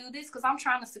want to do this because I'm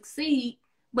trying to succeed,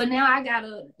 but now I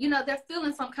gotta, you know, they're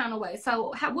feeling some kind of way.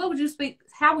 So how would you speak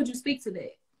to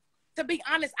that? To be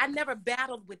honest, I never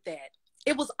battled with that.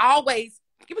 It was always,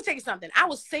 let me tell you something. I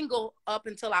was single up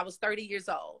until I was 30 years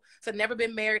old. So never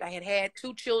been married. I had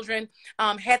 2 children,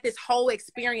 had this whole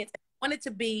experience. I wanted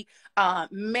to be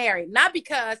married, not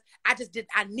because I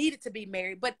needed to be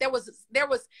married, but it was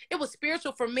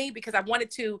spiritual for me because I wanted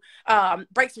to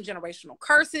break some generational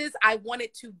curses. I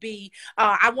wanted to be,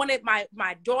 I wanted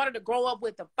my daughter to grow up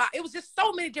with it was just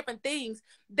so many different things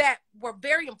that were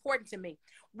very important to me.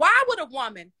 Why would a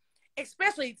woman,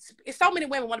 especially so many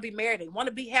women want to be married, they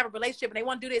want to have a relationship and they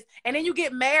want to do this, and then you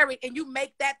get married and you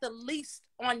make that the least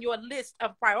on your list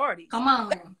of priorities. Come on.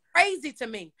 That's crazy to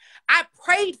me. I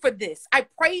prayed for this. I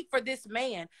prayed for this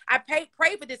man. I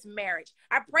prayed for this marriage.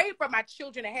 I prayed for my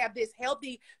children to have this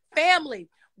healthy family.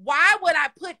 Why would I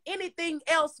put anything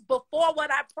else before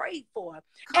what I prayed for?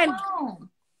 Come on.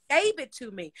 Gave it to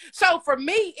me. So for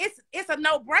me, it's a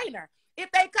no-brainer.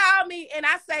 If they call me and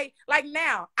I say, like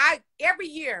now, every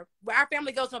year, our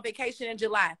family goes on vacation in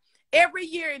July. Every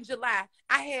year in July,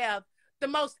 I have the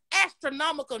most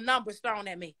astronomical numbers thrown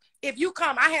at me. If you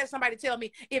come, I had somebody tell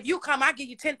me, if you come, I give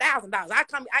you $10,000.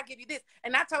 I give you this.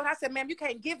 And I told her, I said, ma'am, you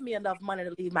can't give me enough money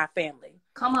to leave my family.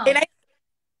 Come on.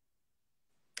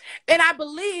 And I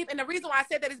believe, and the reason why I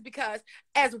said that is because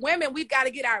as women, we've got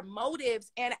to get our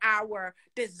motives and our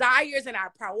desires and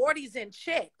our priorities in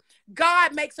check.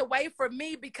 God makes a way for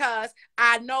me because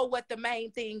I know what the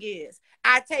main thing is.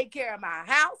 I take care of my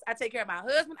house. I take care of my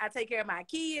husband. I take care of my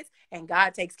kids, and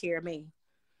God takes care of me.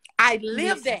 I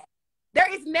live that.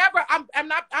 There is never, I'm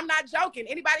not joking.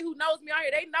 Anybody who knows me on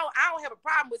here, they know I don't have a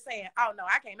problem with saying, oh no,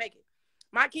 I can't make it.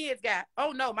 My kids got,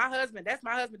 oh no, my husband, that's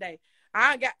my husband day.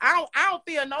 I don't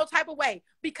feel no type of way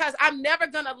because I'm never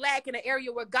going to lack in an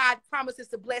area where God promises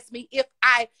to bless me if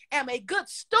I am a good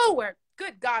steward.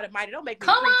 Good God Almighty, don't make me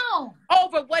preach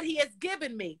over what he has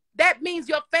given me. That means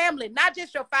your family, not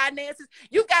just your finances.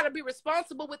 You got to be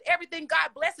responsible with everything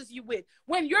God blesses you with.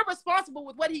 When you're responsible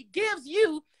with what he gives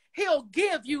you, he'll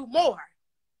give you more.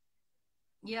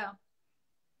 Yeah.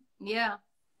 Yeah.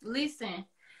 Listen,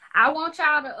 I want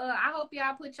y'all to, I hope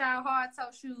y'all put y'all hard toe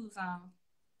shoes on.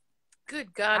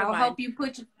 Good God I hope you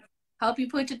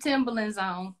put your Timberlands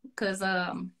on, because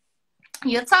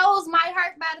your toes might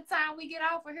hurt by the time we get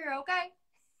off of here, okay?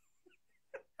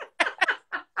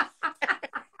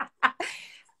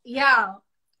 Y'all,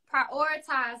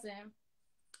 prioritizing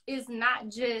is not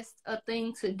just a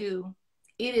thing to do.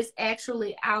 It is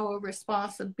actually our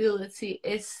responsibility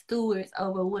as stewards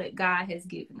over what God has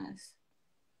given us.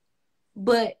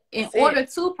 But in order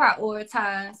to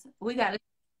prioritize, we got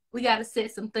to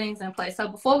set some things in place. So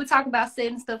before we talk about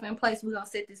setting stuff in place, we're going to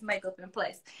set this makeup in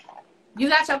place. You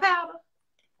got your powder?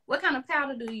 What kind of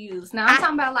powder do you use? Now, I'm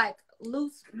talking about like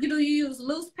loose. Do you use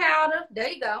loose powder? There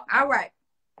you go. All right.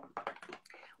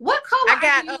 What color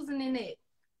are you using in it?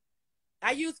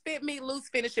 I use Fit Me Loose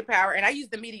Finishing Powder, and I use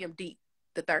the medium deep,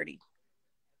 the 30.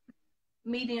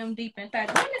 Medium deep and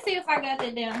 30. Let me see if I got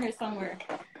that down here somewhere.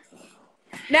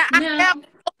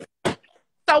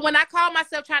 So when I call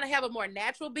myself trying to have a more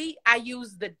natural beat, I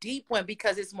use the deep one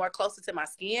because it's more closer to my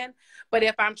skin. But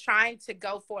if I'm trying to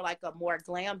go for like a more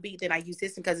glam beat, then I use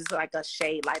this one because it's like a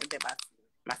shade lighter than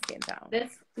my skin tone.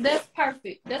 That's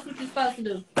perfect. That's what you're supposed to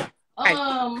do.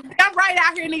 I'm right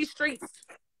out here in these streets.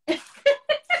 I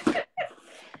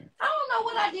don't know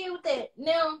what I did with that.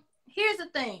 Now, here's the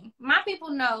thing. My people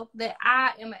know that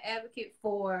I am an advocate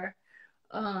for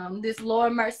this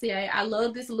Laura Mercier. I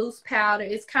love this loose powder.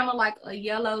 It's kind of like a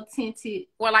yellow tinted,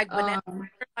 or like banana.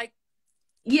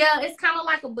 Yeah, it's kind of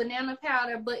like a banana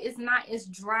powder, but it's not as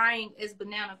drying as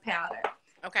banana powder.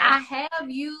 Okay. I have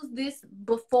used this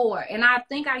before, and I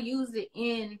think I used it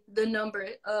in the number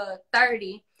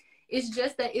 30. It's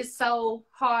just that it's so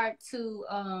hard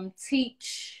to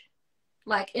teach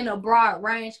like in a broad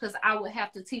range, because I would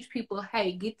have to teach people,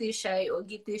 hey, get this shade or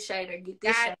get this shade or get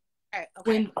this shade. Okay.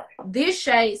 When this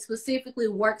shade specifically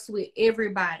works with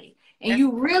everybody. And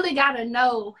you really got to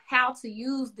know how to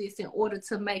use this in order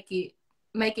to make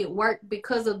it work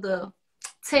because of the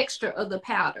texture of the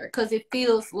powder, because it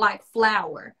feels like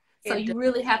flour. So you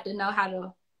really have to know how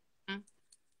to,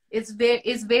 it's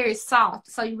very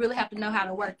soft. So you really have to know how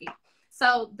to work it.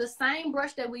 So the same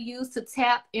brush that we use to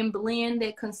tap and blend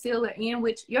that concealer in,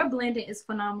 which your blending is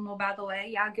phenomenal, by the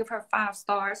way. Y'all give her 5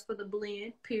 stars for the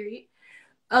blend, period.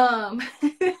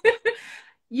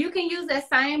 You can use that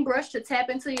same brush to tap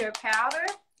into your powder,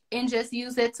 and just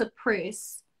use it to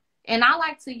press. And I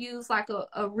like to use like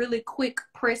a really quick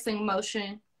pressing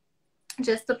motion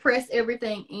just to press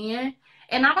everything in.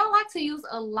 And I don't like to use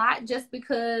a lot just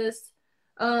because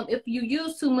if you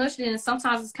use too much, then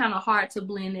sometimes it's kind of hard to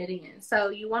blend it in. So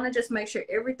you want to just make sure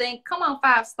everything, come on,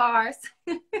 5 stars.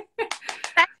 Thank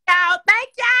y'all. Thank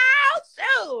y'all.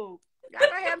 Shoot. Y'all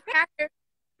gonna have me out here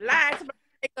lying to my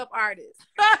makeup artist.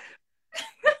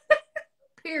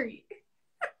 Period.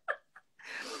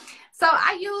 So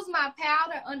I use my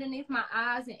powder underneath my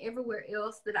eyes and everywhere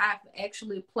else that I've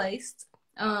actually placed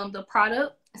the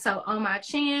product. So on my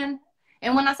chin,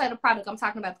 and when I say the product, I'm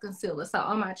talking about the concealer. So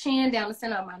on my chin, down the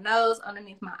center of my nose,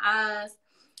 underneath my eyes.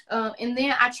 And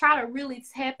then I try to really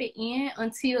tap it in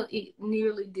until it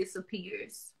nearly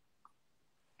disappears.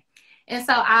 And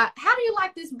so how do you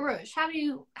like this brush? How do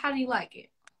you like it?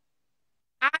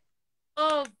 I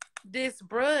love this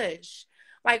brush.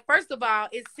 Like, first of all,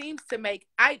 it seems to make,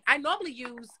 I normally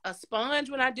use a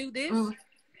sponge when I do this.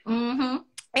 Mm-hmm.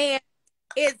 And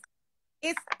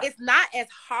it's not as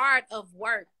hard of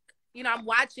work. You know, I'm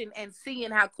watching and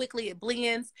seeing how quickly it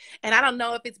blends. And I don't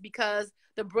know if it's because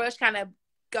the brush kind of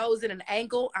goes in an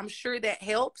angle. I'm sure that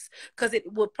helps because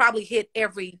it will probably hit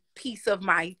every piece of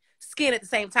my skin at the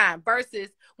same time. Versus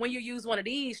when you use one of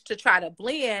these to try to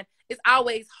blend, it's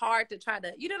always hard to try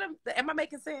to, you know, am I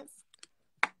making sense?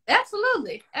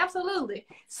 Absolutely. Absolutely.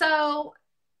 So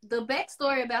the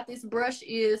backstory about this brush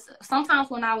is sometimes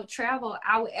when I would travel,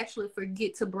 I would actually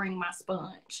forget to bring my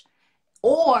sponge.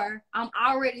 Or I'm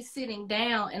already sitting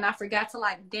down and I forgot to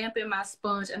like dampen my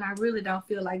sponge and I really don't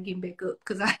feel like getting back up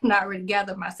because I've not already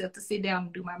gathered myself to sit down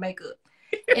and do my makeup.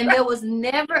 And there was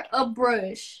never a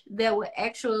brush that would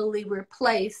actually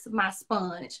replace my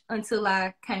sponge until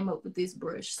I came up with this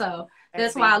brush. So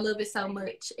that's why I love it so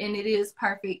much. And it is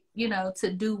perfect, you know,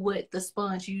 to do what the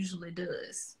sponge usually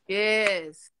does.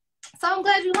 Yes. So I'm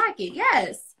glad you like it.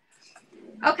 Yes.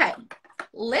 Okay.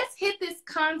 Let's hit this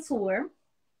contour.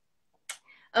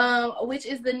 Which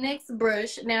is the next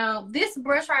brush. Now, this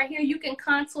brush right here, you can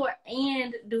contour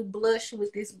and do blush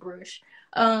with this brush.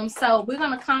 So we're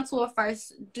going to contour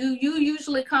first. Do you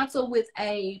usually contour with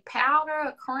a powder,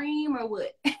 a cream, or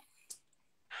what?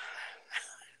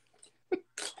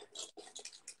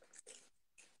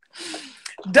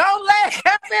 Don't let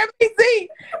FMPC.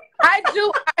 I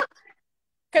do,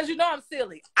 because you know I'm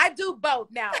silly. I do both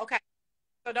now, okay?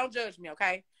 So don't judge me,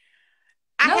 okay?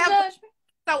 No judgment.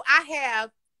 So I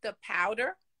have the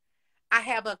powder. I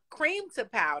have a cream to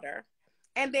powder.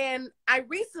 And then I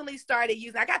recently started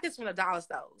using, I got this from the dollar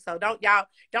store. So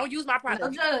don't use my product.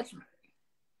 No judgment.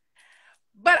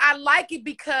 But I like it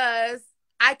because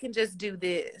I can just do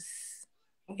this.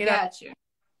 Got you.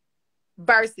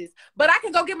 Versus, but I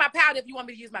can go get my powder if you want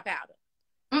me to use my powder.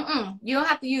 You don't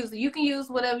have to use it. You can use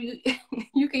whatever you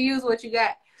can use what you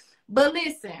got. But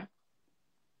listen,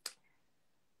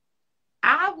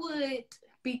 I would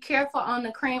be careful on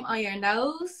the cream on your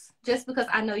nose just because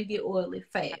I know you get oily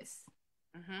fast.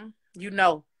 Mm-hmm. You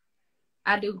know.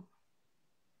 I do.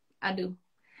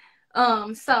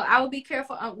 So I would be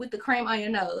careful with the cream on your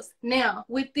nose. Now,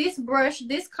 with this brush,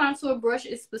 this contour brush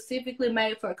is specifically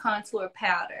made for contour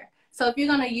powder. So if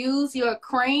you're going to use your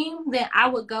cream, then I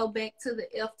would go back to the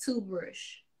F2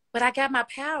 brush. But I got my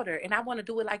powder and I want to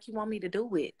do it like you want me to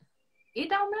do it. It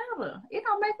don't matter. It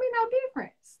don't make me no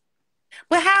difference.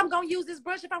 But how I'm going to use this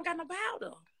brush if I don't got no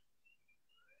powder?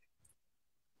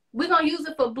 We're going to use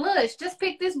it for blush. Just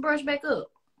pick this brush back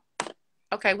up.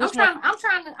 Okay, I'm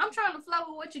trying to flow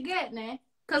with what you get now.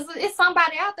 Because it's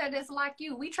somebody out there that's like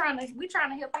you. We trying to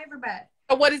help everybody.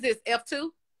 So what is this, F2?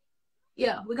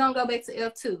 Yeah, we're going to go back to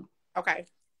F2. Okay.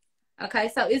 Okay,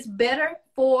 so it's better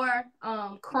for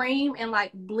cream and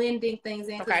like blending things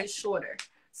in because it's shorter.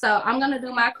 So I'm going to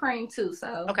do my cream too.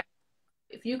 So okay.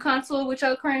 If you contour with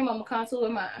your cream, I'm going to contour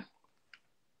with mine.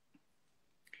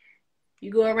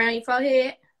 You go around your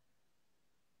forehead.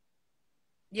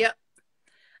 Yep.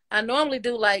 I normally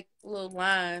do like little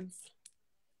lines.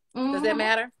 Does that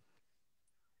matter?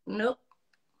 Nope.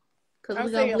 Because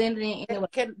we're going to blend it in anyway.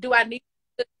 Do I need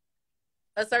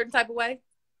a certain type of way?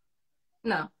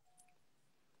 No.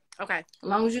 Okay. As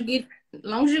long as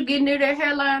you get near their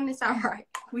hairline, it's all right.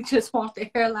 We just want the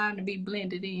hairline to be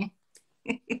blended in.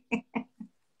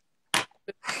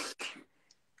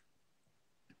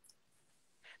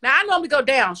 Now, I normally go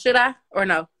down. Should I or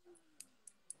no?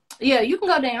 Yeah, you can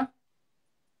go down.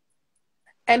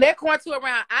 And that contour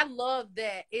around, I love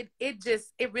that. It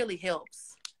really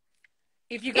helps.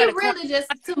 If you got it really just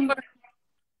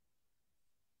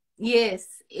yes,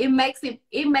 it makes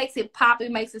it pop.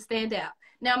 It makes it stand out.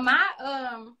 Now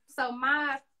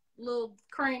my little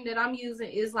cream that I'm using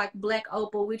is like black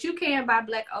opal, which you can buy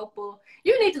black opal.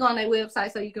 You need to go on their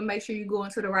website so you can make sure you go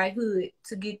into the right hood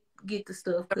to get the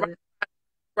stuff. Cause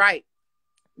right.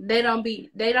 they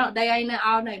ain't in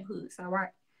all neighborhoods. All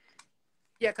right.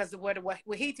 Yeah, because where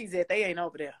Hiti's at, they ain't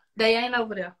over there. They ain't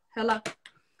over there. Hello.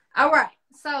 All right.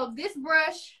 So this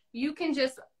brush, you can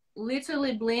just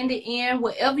literally blend it in.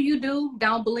 Whatever you do,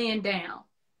 don't blend down.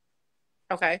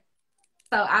 Okay.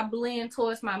 So I blend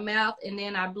towards my mouth and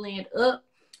then I blend up.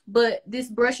 But this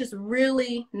brush is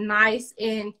really nice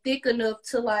and thick enough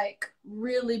to like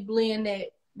really blend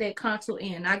that contour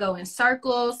in. I go in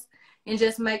circles and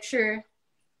just make sure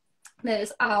that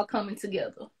it's all coming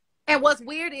together. And what's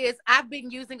weird is I've been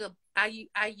using I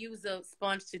use a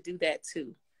sponge to do that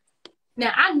too.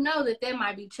 Now I know that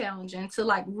might be challenging to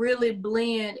like really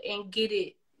blend and get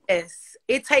it. Yes,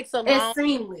 it takes a long. It's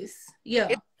seamless. Yeah.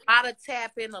 It's a lot of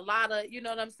tapping, a lot of, you know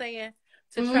what I'm saying,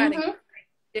 to try to get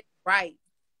it right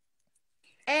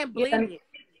and blend it.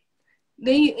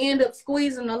 Then you end up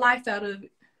squeezing the life out of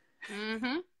it.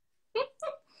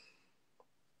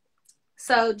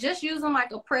 So just using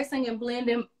like a pressing and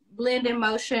blending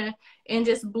motion and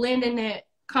just blending that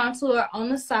contour on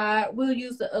the side. We'll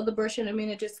use the other brush in a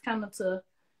minute just kind of to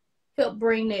help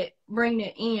bring that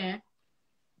in.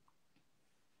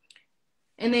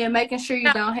 And then making sure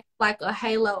you don't have like a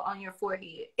halo on your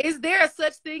forehead. Is there a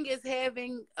such thing as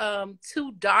having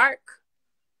too dark?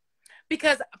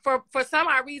 Because for some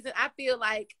odd reason, I feel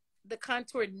like the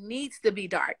contour needs to be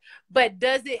dark. But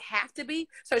does it have to be?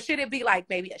 So should it be like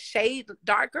maybe a shade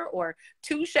darker or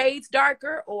 2 shades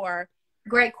darker or?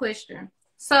 Great question.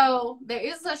 So there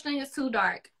is such thing as too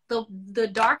dark. The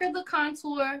darker the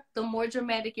contour, the more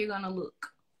dramatic you're going to look.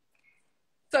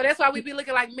 So that's why we be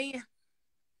looking like men.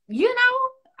 You know,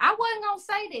 I wasn't going to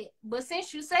say that, but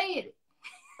since you said it.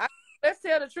 Let's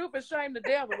tell the truth and shame the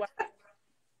devil.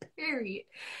 Period.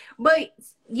 But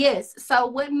yes, so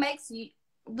what makes you,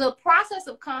 the process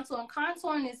of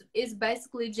contouring is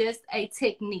basically just a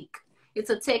technique. It's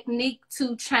a technique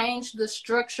to change the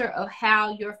structure of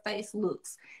how your face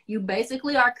looks. You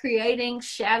basically are creating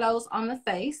shadows on the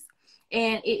face,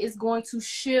 and it is going to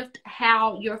shift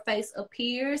how your face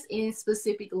appears in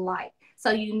specific light.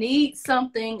 So you need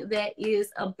something that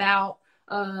is about,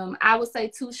 I would say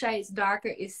 2 shades darker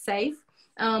is safe,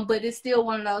 but it's still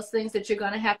one of those things that you're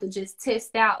going to have to just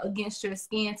test out against your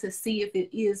skin to see if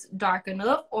it is dark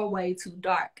enough or way too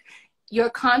dark. Your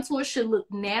contour should look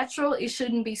natural. It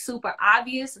shouldn't be super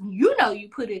obvious. You know you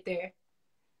put it there,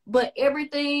 but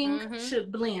everything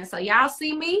should blend. So y'all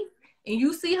see me and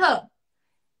you see her.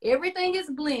 Everything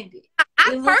is blended.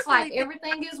 It looks like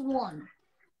everything is one.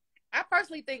 I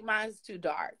personally think mine's too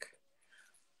dark.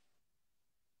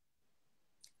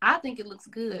 I think it looks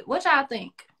good. What y'all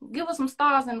think? Give us some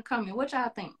stars in the comment. What y'all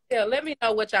think? Yeah, let me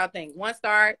know what y'all think. 1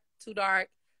 star, too dark,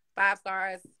 5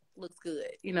 stars, looks good.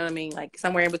 You know what I mean? Like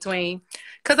somewhere in between.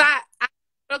 Because I'm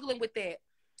struggling with that.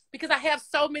 Because I have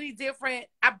so many different,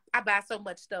 I buy so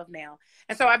much stuff now.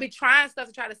 And so I be trying stuff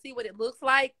to try to see what it looks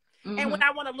like. And when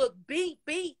I want to look beat,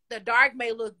 the dark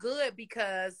may look good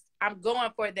because I'm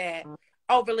going for that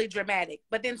overly dramatic.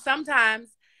 But then sometimes,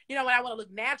 you know, when I want to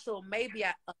look natural, maybe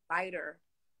a lighter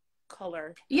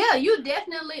color. Yeah, you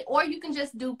definitely, or you can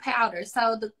just do powder.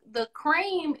 So the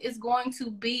cream is going to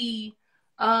be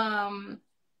a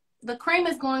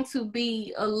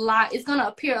lot, it's going to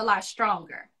appear a lot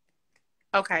stronger.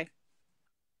 Okay.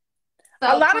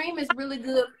 So cream is really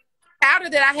good. Powder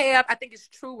that I have, I think it's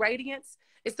True Radiance.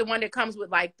 It's the one that comes with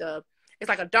like it's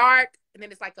like a dark, and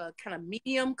then it's like a kind of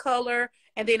medium color,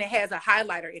 and then it has a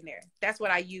highlighter in there. That's what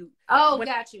I use. Oh,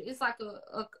 got you. It's like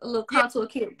a little contour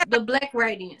kit. The Black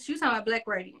Radiance. You talking about Black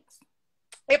Radiance?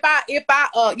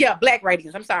 Black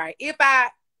Radiance. I'm sorry. If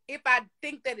I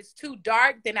think that it's too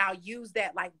dark, then I'll use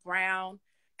that like brown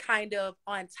kind of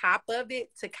on top of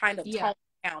it to kind of tone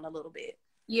it down a little bit.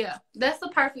 Yeah, that's the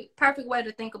perfect way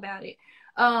to think about it.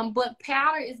 But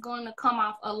powder is going to come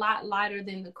off a lot lighter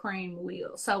than the cream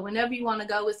will. So whenever you want to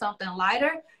go with something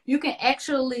lighter, you can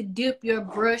actually dip your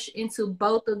brush into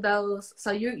both of those.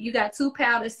 So you got 2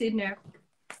 powders sitting there.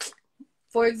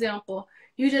 For example,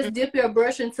 you just dip your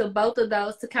brush into both of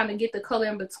those to kind of get the color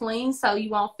in between, so you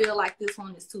won't feel like this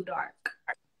one is too dark.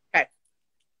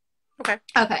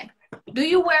 Okay. Do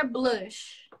you wear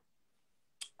blush?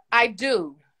 I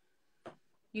do.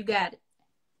 You got it.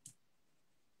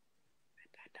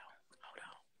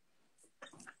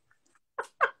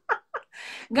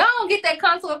 Go on, get that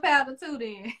contour powder too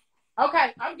then.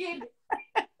 Okay, I'm getting it.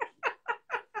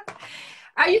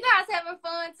 Are you guys having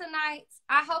fun tonight?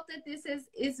 I hope that this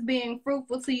is being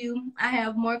fruitful to you. I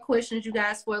have more questions, you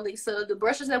guys, for Lisa. The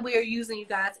brushes that we are using, you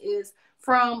guys, is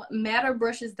from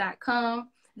matterbrushes.com.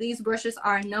 These brushes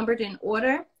are numbered in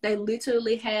order. They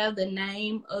literally have the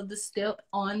name of the step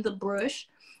on the brush.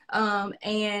 And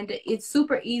it's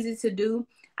super easy to do.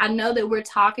 I know that we're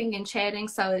talking and chatting,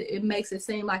 so it makes it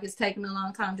seem like it's taking a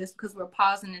long time just because we're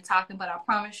pausing and talking, but I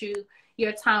promise you,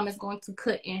 your time is going to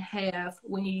cut in half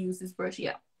when you use this brush.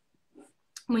 Yeah.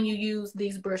 When you use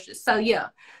these brushes. So yeah.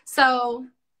 So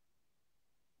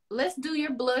let's do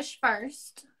your blush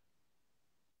first.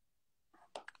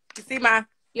 You see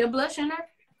your blush in there?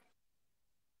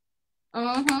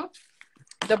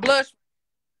 Mm-hmm. The blush.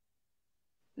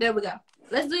 There we go.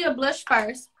 Let's do your blush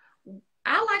first.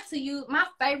 I like to use, my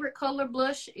favorite color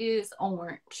blush is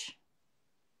orange.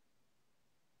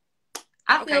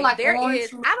 I feel like there orange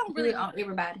is. I don't really on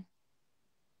everybody.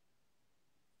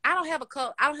 I don't have a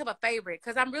color. I don't have a favorite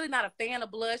because I'm really not a fan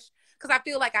of blush. Because I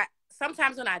feel like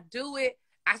sometimes when I do it,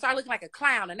 I start looking like a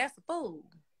clown, and that's a fool.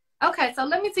 Okay, so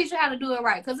let me teach you how to do it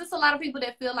right, because there's a lot of people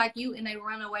that feel like you and they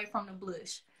run away from the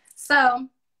blush. So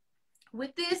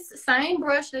with this same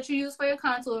brush that you use for your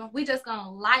contour, we just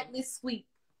gonna lightly sweep.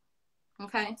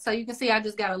 Okay, so you can see I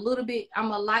just got a little bit. I'm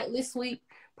gonna lightly sweep,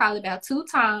 probably about 2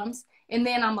 times, and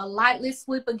then I'm gonna lightly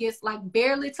sweep against, like,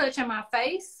 barely touching my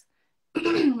face,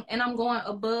 and I'm going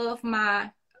above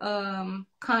my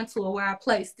contour where I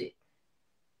placed it,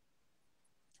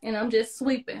 and I'm just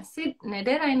sweeping. See, now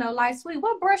that ain't no light sweep.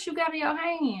 What brush you got in your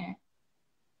hand?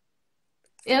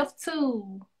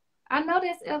 F2. I know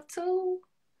that's F2.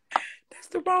 That's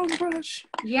the wrong brush.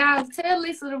 Y'all, tell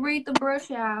Lisa to read the brush,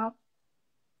 y'all.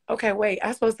 Okay, wait.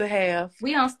 I'm supposed to have.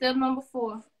 We on step number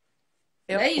 4. F4.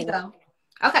 There you go.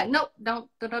 Okay, nope, don't,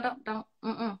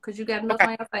 because you got enough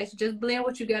on your face. Just blend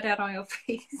what you got out on your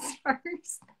face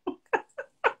first.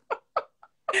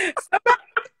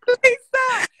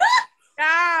 Lisa!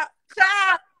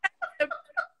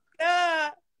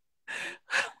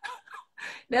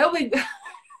 There we go.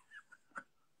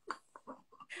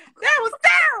 That was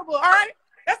terrible, all right?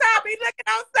 That's how I be looking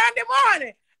on Sunday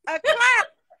morning. A clown.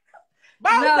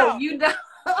 No, you don't.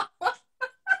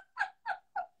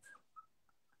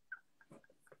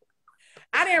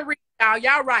 I didn't read y'all.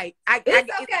 Y'all right.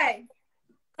 It's okay.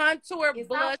 Contour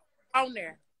blush on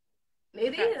there.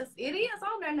 It is. It is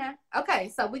on there now. Okay,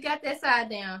 so we got that side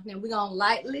down. Then we're going to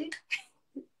lightly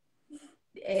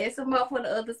add some more for the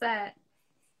other side.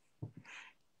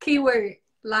 Keyword,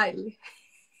 lightly.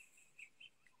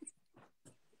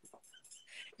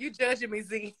 You judging me,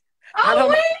 Z.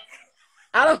 Oh,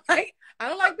 I don't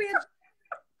like being.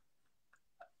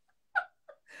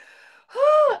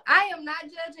 I am not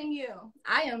judging you.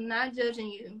 I am not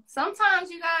judging you. Sometimes,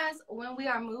 you guys, when we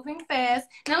are moving fast.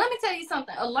 Now, let me tell you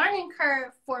something. A learning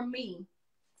curve for me,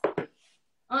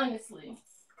 honestly,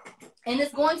 and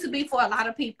it's going to be for a lot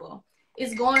of people,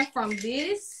 is going from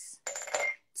this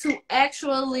to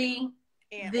actually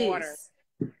this. Order.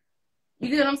 You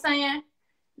get what I'm saying?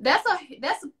 That's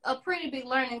a pretty big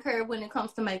learning curve when it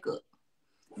comes to makeup.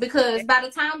 Because by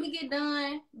the time we get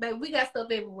done, baby, we got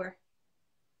stuff everywhere.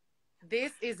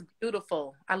 This is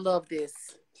beautiful. I love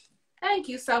this. Thank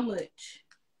you so much.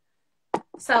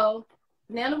 So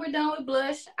now that we're done with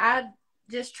blush, I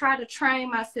just try to train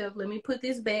myself. Let me put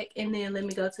this back, and then let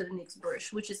me go to the next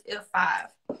brush, which is F5.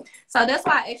 So that's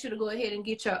why I asked you to go ahead and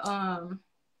get your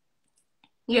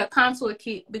contour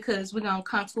kit, because we're gonna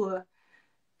contour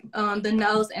the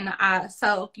nose and the eyes.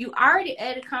 So you already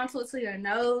added contour to your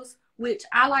nose, which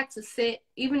I like to set.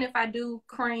 Even if I do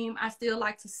cream, I still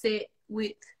like to set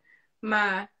with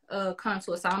my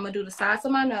contour. So I'm gonna do the sides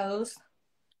of my nose.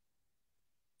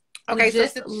 Okay,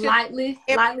 just so lightly.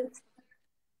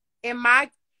 In my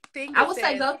thing, I would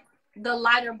say the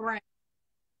lighter brown.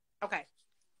 Okay.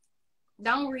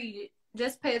 Don't read it.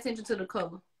 Just pay attention to the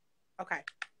color. Okay.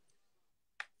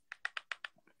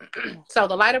 So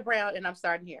the lighter brown, and I'm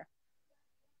starting here.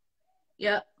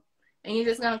 Yep. And you're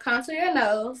just gonna contour your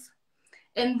nose,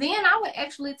 and then I would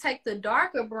actually take the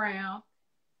darker brown,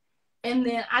 and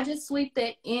then I just sweep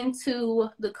that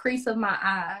into the crease of my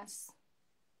eyes.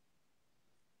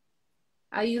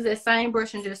 I use that same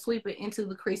brush and just sweep it into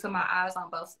the crease of my eyes on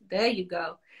both. There you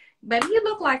go. Baby, you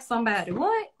look like somebody.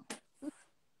 What?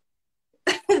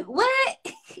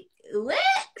 What?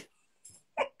 What?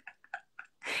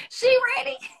 She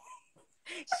ready?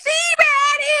 She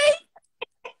ready?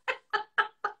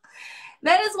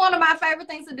 That is one of my favorite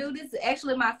things to do. This is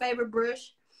actually my favorite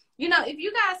brush. You know, if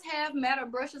you guys have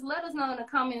matte brushes, let us know in the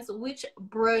comments which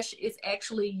brush is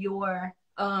actually your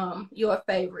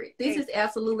favorite. This is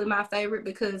absolutely my favorite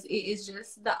because it is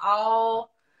just the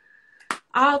all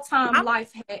All-time I'm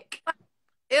life hack.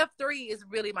 F3 is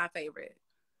really my favorite.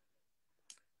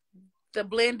 The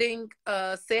blending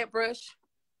set brush.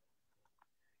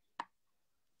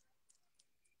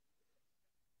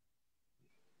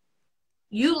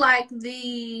 You like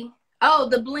the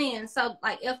blend, so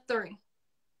like F3.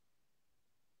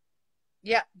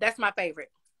 Yep, that's my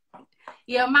favorite.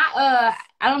 Yeah, my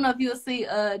I don't know if you'll see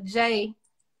Jay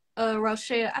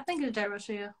Rochelle. I think it's Jay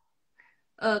Rochelle.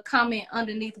 Comment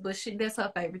underneath, but that's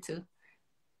her favorite too.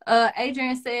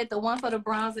 Adrian said the one for the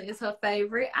bronzer is her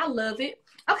favorite. I love it.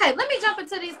 Okay, let me jump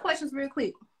into these questions real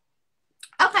quick.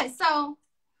 Okay, so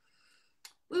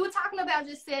we were talking about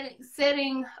just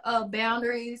setting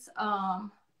boundaries,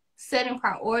 setting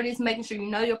priorities, making sure you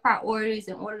know your priorities.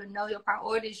 In order to know your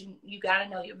priorities, you got to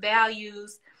know your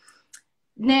values.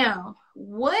 Now,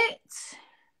 what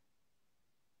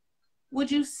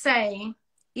would you say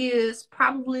is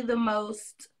probably the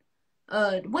most,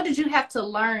 what did you have to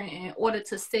learn in order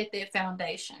to set that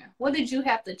foundation? What did you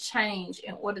have to change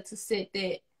in order to set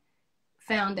that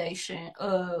foundation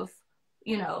of,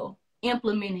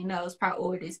 implementing those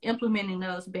priorities, implementing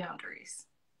those boundaries?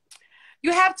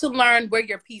 You have to learn where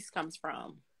your peace comes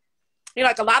from.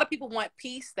 Like a lot of people want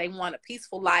peace. They want a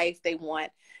peaceful life. They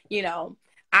want,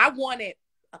 I wanted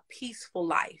a peaceful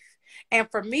life. And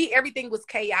for me, everything was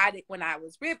chaotic when I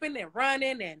was ripping and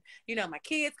running and, my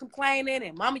kids complaining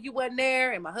and mama, you wasn't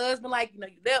there. And my husband, like, you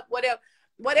left,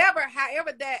 whatever,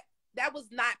 however, that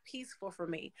was not peaceful for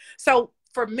me. So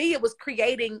for me, it was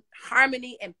creating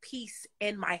harmony and peace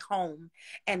in my home.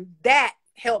 And that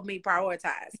helped me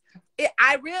prioritize.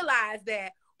 I realized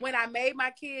that when I made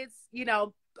my kids,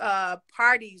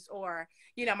 parties, or,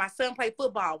 my son played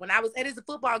football. When I was at his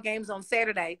football games on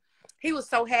Saturday, he was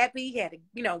so happy. He had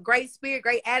a, great spirit,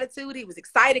 great attitude. He was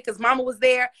excited because mama was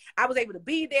there. I was able to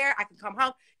be there. I could come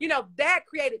home. That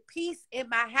created peace in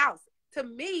my house. To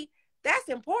me, that's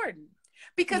important.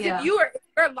 Because if your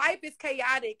life is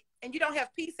chaotic and you don't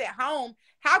have peace at home,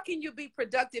 how can you be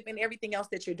productive in everything else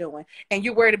that you're doing? And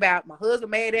you're worried about, my husband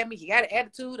mad at me, he got an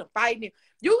attitude, I'm fighting him.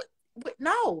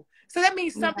 No. So that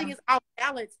means something is off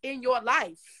balance in your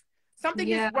life. Something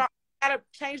is wrong. You gotta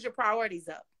change your priorities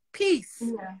up. Peace,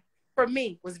 for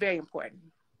me, was very important.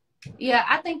 Yeah,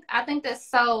 I think that's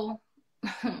so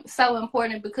so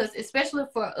important, because especially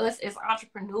for us as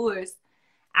entrepreneurs,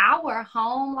 our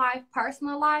home life,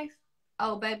 personal life,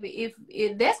 oh baby,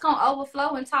 if that's gonna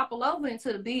overflow and topple over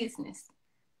into the business,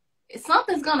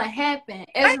 something's gonna happen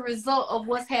as a result of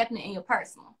what's happening in your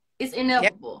personal. It's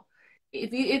inevitable.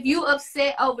 If you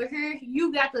upset over here,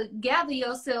 you got to gather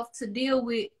yourself to deal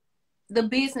with the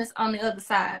business on the other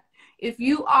side. If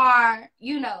you are,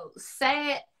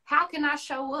 sad, how can I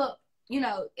show up,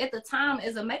 at the time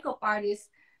as a makeup artist?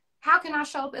 How can I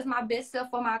show up as my best self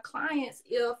for my clients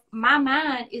if my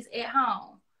mind is at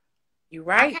home? You're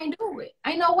right. I can't do it.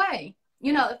 Ain't no way.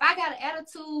 If I got an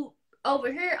attitude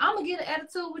over here, I'm gonna get an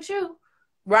attitude with you.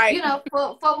 Right.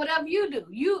 For whatever you do.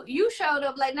 You showed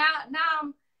up like now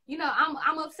I'm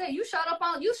upset. You showed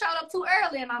up too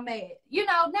early and I'm mad.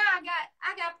 Now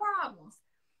I got problems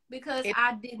because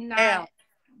I did not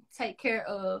take care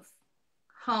of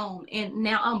home, and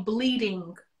now I'm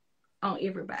bleeding on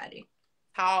everybody.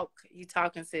 You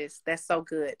talking, sis. That's so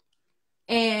good.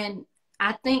 And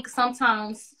I think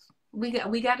sometimes we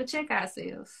got to check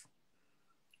ourselves.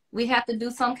 We have to do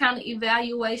some kind of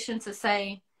evaluation to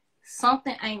say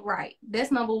something ain't right.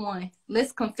 That's number one.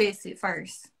 Let's confess it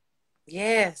first.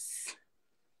 Yes.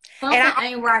 Something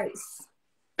ain't right.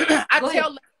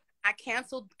 I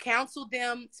counsel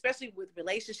them, especially with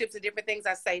relationships and different things.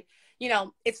 I say,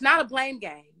 it's not a blame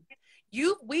game.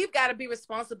 We've got to be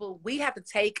responsible. We have to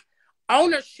take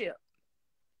ownership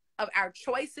of our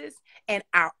choices and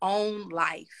our own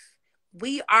life.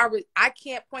 I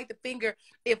can't point the finger.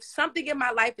 If something in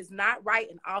my life is not right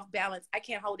and off balance, I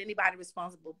can't hold anybody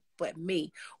responsible but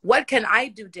me. What can I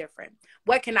do different?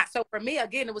 So for me,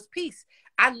 again, it was peace.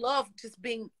 I love just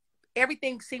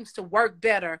everything seems to work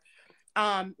better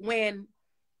when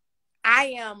I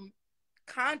am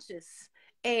conscious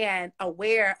and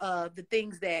aware of the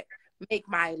things that make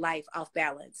my life off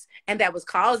balance and that was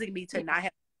causing me to not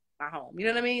have my home. You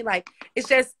know what I mean? Like,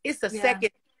 it's a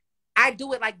second. I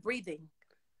do it like breathing.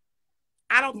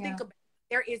 I don't think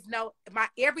about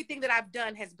everything that I've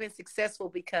done has been successful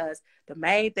because the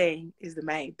main thing is the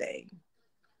main thing.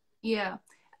 Yeah.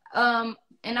 And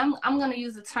I'm going to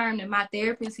use a term that my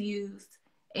therapist used,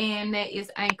 and that is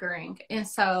anchoring. And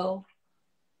so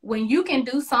when you can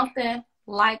do something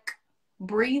like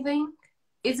breathing,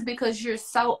 it's because you're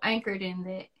so anchored in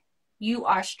that. You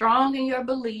are strong in your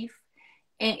belief,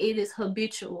 and it is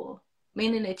habitual,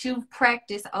 meaning that you've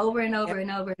practiced over and over and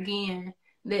over again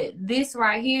that this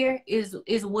right here is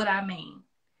what I mean.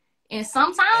 And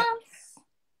sometimes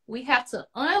we have to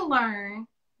unlearn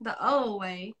the old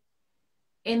way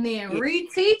and then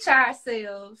reteach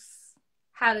ourselves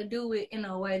how to do it in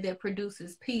a way that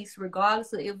produces peace,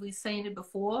 regardless of if we've seen it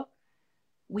before.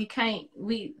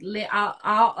 We let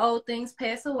all old things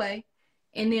pass away,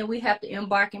 and then we have to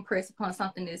embark and press upon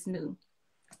something that's new.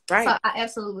 Right. So I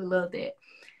absolutely love that.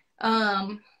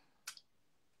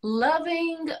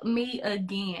 Loving Me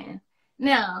Again.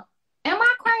 Now, am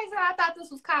I crazy? I thought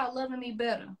this was called Loving Me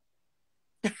Better.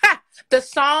 The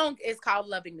song is called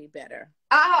Loving Me Better.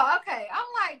 Oh, okay.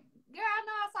 I'm like, girl, I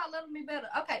know I saw Loving Me Better.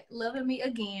 Okay, Loving Me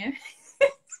Again.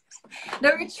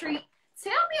 The retreat.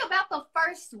 Tell me about the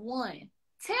first one.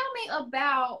 Tell me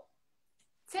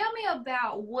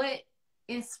about what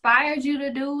inspired you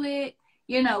to do it.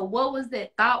 You know, what was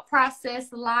that thought process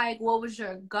like? What was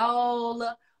your goal?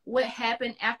 What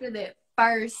happened after that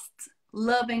first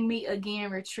Loving Me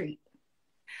Again retreat?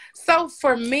 So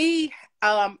for me,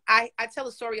 I tell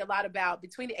a story a lot about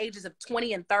between the ages of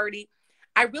 20 and 30.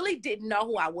 I really didn't know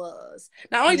who I was.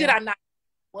 Not only did I not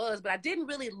know who I was, but I didn't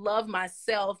really love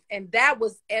myself. And that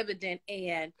was evident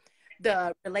in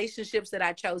the relationships that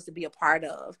I chose to be a part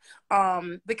of,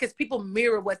 because people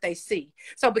mirror what they see.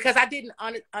 So because I didn't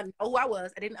know who I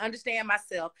was, I didn't understand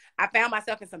myself, I found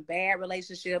myself in some bad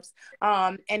relationships.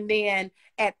 And then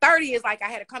at 30, it's like I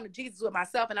had to come to Jesus with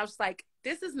myself. And I was like,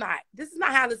 this is not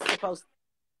how this is supposed to be.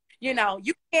 You know,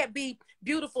 you can't be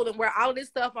beautiful and wear all this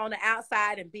stuff on the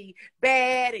outside and be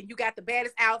bad and you got the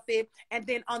baddest outfit. And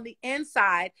then on the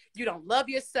inside, you don't love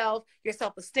yourself. Your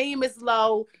self-esteem is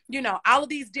low, you know, all of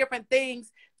these different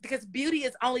things, because beauty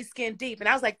is only skin deep. And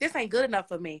I was like, this ain't good enough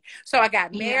for me. So I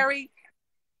got married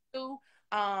to,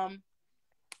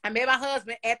 I met my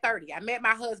husband at 30. I met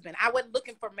my husband. I wasn't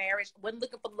looking for marriage, wasn't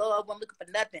looking for love, wasn't looking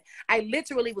for nothing. I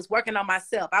literally was working on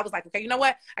myself. I was like, okay, you know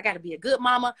what? I got to be a good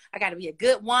mama. I got to be a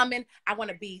good woman. I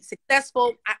want to be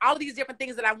successful. All of these different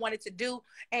things that I wanted to do.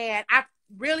 And I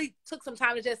really took some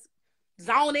time to just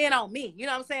zone in on me. You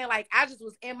know what I'm saying? Like, I just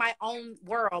was in my own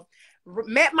world.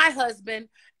 Met my husband,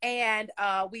 and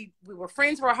we were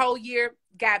friends for a whole year,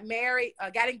 got married,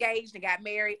 got engaged and got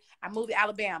married. I moved to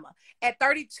Alabama. At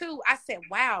 32, I said,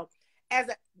 wow,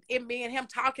 in me and him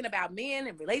talking about men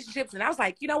and relationships. And I was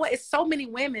like, you know what? It's so many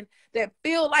women that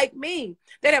feel like me,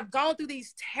 that have gone through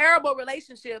these terrible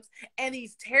relationships and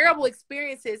these terrible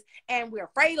experiences. And we're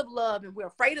afraid of love, and we're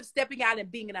afraid of stepping out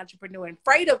and being an entrepreneur, and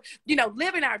afraid of, you know,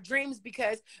 living our dreams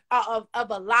because of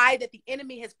a lie that the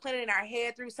enemy has planted in our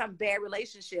head through some bad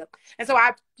relationship. And so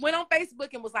I went on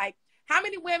Facebook and was like, how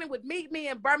many women would meet me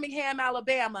in Birmingham,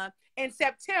 Alabama in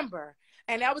September?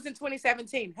 And that was in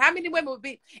 2017. How many women would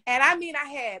be? And I mean, I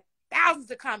had thousands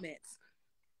of comments.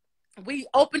 We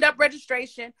opened up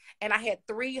registration, and I had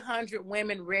 300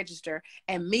 women register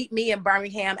and meet me in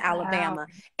Birmingham, Alabama. Wow.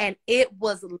 And it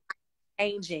was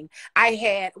changing.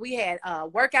 We had a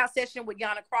workout session with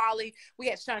Yana Crawley. We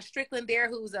had Sean Strickland there,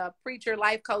 who's a preacher,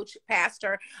 life coach,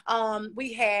 pastor.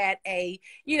 We had a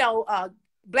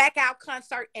blackout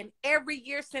concert. And every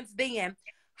year since then,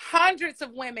 hundreds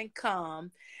of women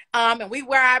come. And we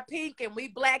wear our pink and we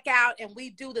black out and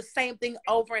we do the same thing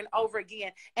over and over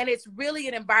again. And it's really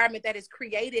an environment that is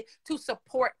created to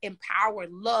support, empower,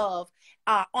 love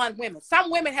on women. Some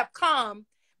women have come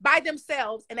by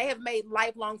themselves and they have made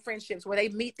lifelong friendships where they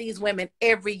meet these women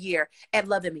every year and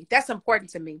loving me. That's important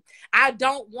to me. I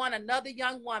don't want another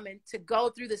young woman to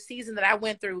go through the season that I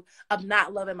went through of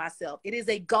not loving myself. It is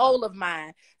a goal of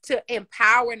mine to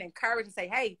empower and encourage and say,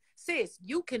 hey, sis,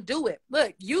 you can do it.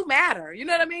 Look, you matter. You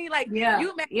know what I mean? Like,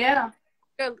 you matter. Yeah.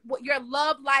 Your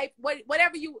love life,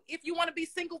 whatever if you want to be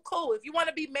single, cool. If you want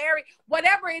to be married,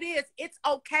 whatever it is, it's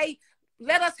okay.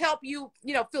 Let us help you,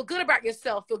 feel good about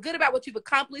yourself, feel good about what you've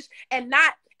accomplished, and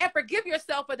forgive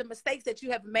yourself for the mistakes that you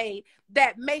have made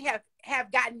that may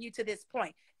have gotten you to this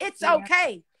point. It's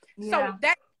okay. Yeah. So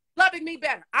that's loving me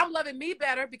better. I'm loving me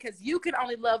better because you can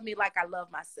only love me like I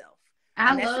love myself.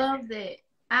 I love that.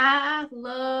 I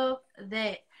love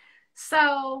that.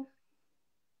 So,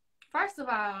 first of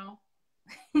all,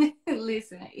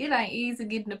 listen, it ain't easy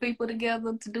getting the people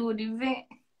together to do an event.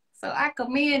 So I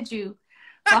commend you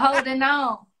for holding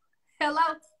on.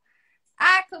 Hello?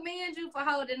 I commend you for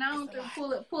holding on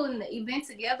through pulling the event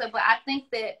together. But I think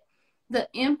that the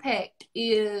impact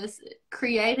is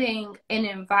creating an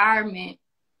environment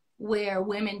where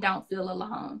women don't feel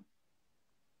alone.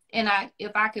 And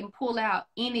if I can pull out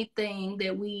anything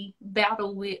that we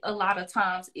battle with a lot of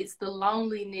times, it's the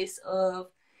loneliness of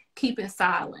keeping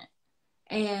silent.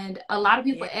 And a lot of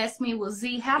people ask me, well,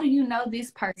 Z, how do you know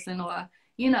this person? Or,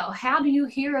 how do you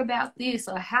hear about this?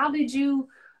 Or how did you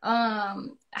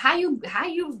How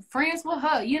you friends with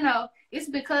her? You know, it's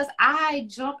because I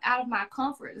jump out of my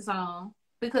comfort zone.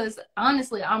 Because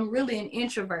honestly, I'm really an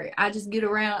introvert. I just get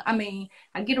around. I mean,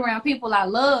 I get around people I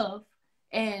love,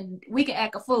 and we can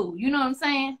act a fool. You know what I'm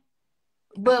saying?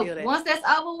 I feel But that. once that's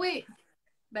over with,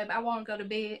 baby, I want to go to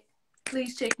bed.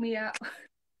 Please check me out.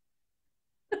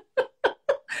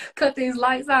 Cut these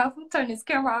lights off. Turn this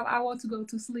camera off. I want to go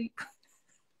to sleep.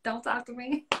 Don't talk to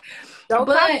me. Don't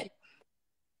talk to But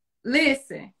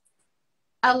listen,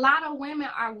 a lot of women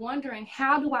are wondering,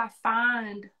 how do I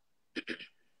find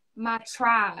my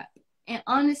tribe? And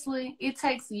honestly, it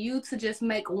takes you to just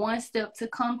make one step to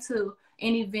come to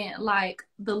an event like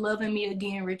the Loving Me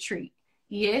Again retreat.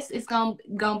 Yes, it's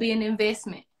gonna be an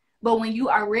investment. But when you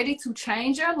are ready to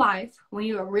change your life, when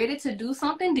you are ready to do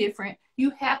something different,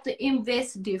 you have to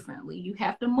invest differently. You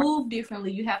have to move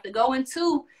differently. You have to go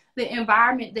into the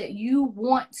environment that you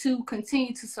want to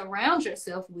continue to surround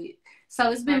yourself with.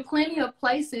 So it's been plenty of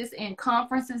places and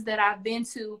conferences that I've been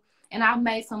to, and I've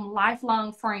made some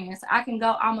lifelong friends. I can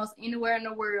go almost anywhere in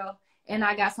the world and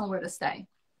I got somewhere to stay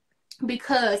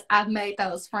because I've made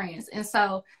those friends. And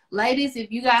so, ladies,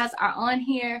 if you guys are on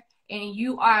here and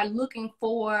you are looking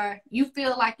for, you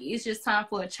feel like it's just time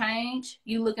for a change,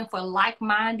 you looking for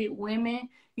like-minded women,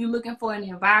 you looking for an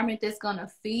environment that's going to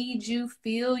feed you,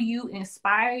 feel you,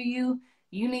 inspire you,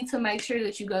 you need to make sure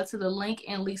that you go to the link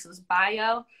in Lisa's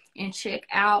bio and check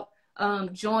out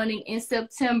joining in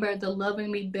September the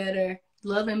Loving Me Better,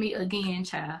 Loving Me Again,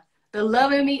 child. The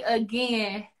Loving Me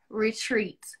Again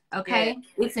retreat. Okay,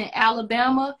 yeah. It's in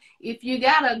Alabama. If you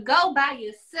gotta go by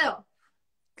yourself,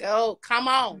 go. Come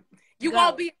on, you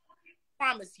won't be. I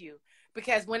promise you,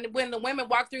 because when the women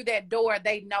walk through that door,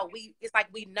 they know it's like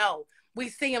we know. We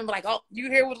see them like, oh, you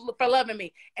here for Loving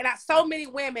Me. And so many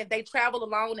women, they travel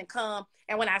alone and come.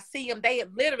 And when I see them, they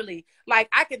literally, like,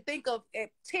 I can think of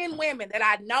 10 women that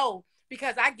I know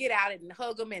because I get out and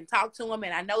hug them and talk to them,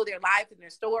 and I know their life and their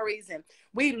stories. And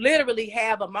we literally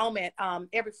have a moment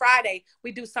every Friday.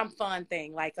 We do some fun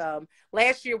thing. Like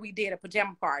last year we did a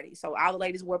pajama party. So all the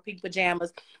ladies wore pink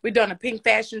pajamas. We've done a pink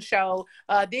fashion show.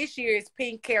 This year is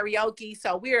pink karaoke.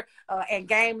 So we're and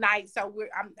game night. So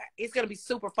it's going to be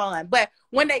super fun. But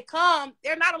when they come,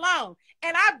 they're not alone.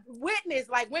 And I've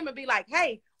witnessed like women be like,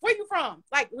 hey, where you from?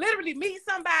 Like literally meet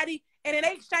somebody and then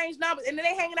they exchange numbers and then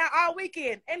they hanging out all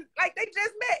weekend. And like they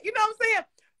just met, you know what I'm saying?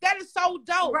 That is so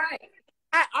dope. Right.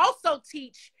 I also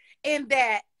teach in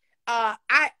that I'm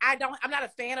not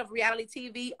a fan of reality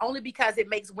TV only because it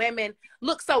makes women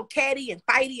look so catty and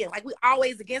fighty and like we're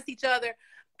always against each other.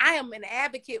 I am an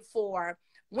advocate for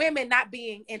women not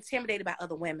being intimidated by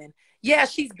other women. Yeah,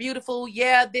 she's beautiful.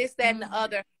 Yeah, this, that, and the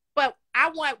other. But I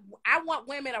want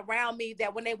women around me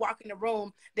that when they walk in the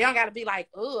room, they don't got to be like,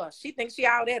 ugh, she thinks she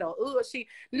all that, or ugh,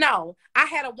 no. I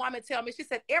had a woman tell me, she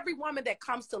said, every woman that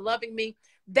comes to Loving Me,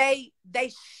 they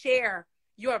share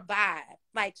your vibe.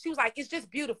 Like, she was like, it's just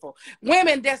beautiful.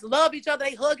 Women just love each other.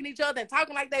 They hugging each other and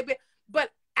talking like they be. But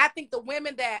I think the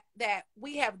women that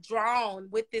we have drawn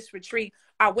with this retreat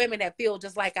are women that feel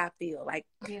just like I feel. Like,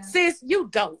 sis, you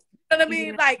don't. You know what I mean?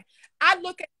 Yeah. Like, I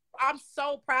look at, I'm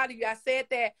so proud of you. I said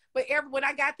that, but when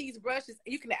I got these brushes,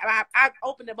 I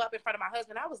opened them up in front of my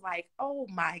husband. I was like, oh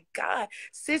my God,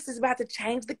 sis is about to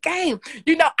change the game.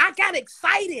 You know, I got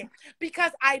excited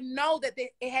because I know that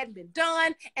it hadn't been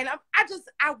done. And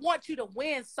I want you to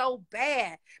win so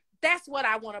bad. That's what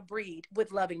I want to breed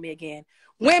with Loving Me Again.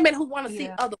 Women who want to see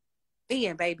other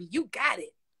men, baby. You got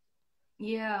it.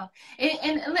 Yeah.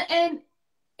 And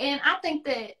I think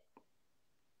that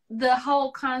the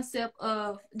whole concept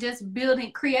of just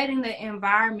creating the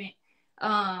environment,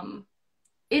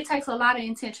 it takes a lot of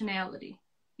intentionality,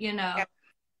 you know. Yep.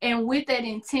 And with that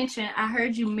intention, I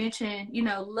heard you mention, you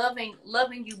know,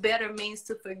 loving you better means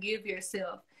to forgive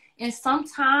yourself. And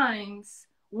sometimes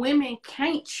women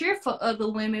can't cheer for other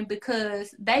women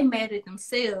because they mad at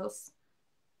themselves.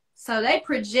 So they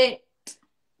project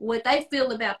what they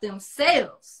feel about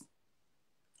themselves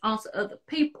onto other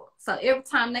people. So every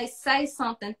time they say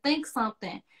something, think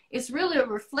something, it's really a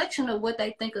reflection of what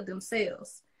they think of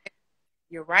themselves.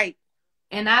 You're right.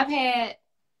 And I've had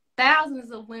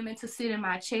thousands of women to sit in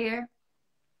my chair.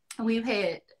 We've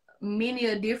had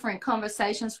many different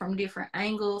conversations from different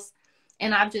angles.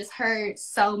 And I've just heard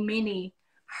so many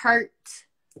hurt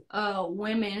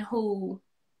women who,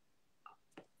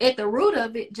 at the root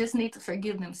of it, just need to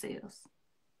forgive themselves.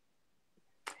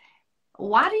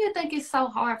 Why do you think it's so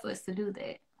hard for us to do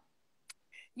that?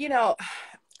 You know,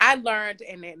 I learned,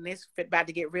 and this about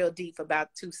to get real deep for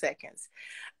about 2 seconds.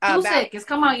 2 seconds.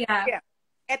 Come on, y'all. Yeah.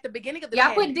 At the beginning of the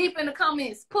y'all put deep in the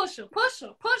comments. Push her.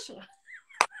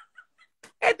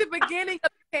 At the beginning of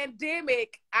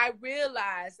pandemic, I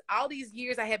realized all these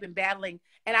years I had been battling,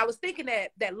 and I was thinking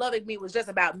that loving me was just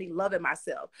about me loving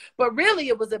myself, but really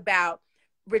it was about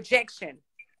rejection.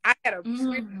 I had a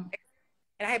spirit, and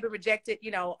I had been rejected.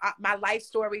 You know, my life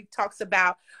story talks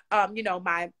about, you know,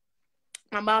 my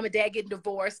mom and dad getting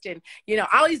divorced, and, you know,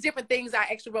 all these different things. I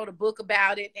actually wrote a book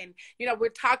about it. And, you know, we're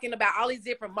talking about all these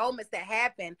different moments that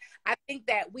happen. I think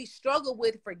that we struggle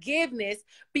with forgiveness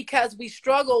because we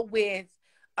struggle with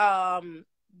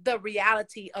the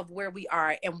reality of where we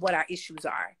are and what our issues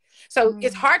are. So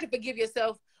it's hard to forgive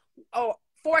yourself or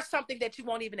for something that you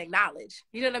won't even acknowledge.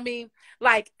 You know what I mean?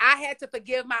 Like, I had to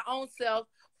forgive my own self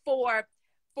for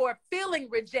feeling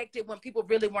rejected when people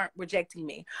really weren't rejecting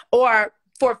me, or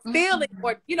for feeling,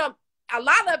 or, you know, a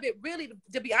lot of it really,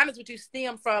 to be honest with you,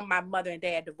 stemmed from my mother and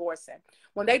dad divorcing.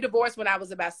 When they divorced when I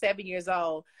was about 7 years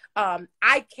old,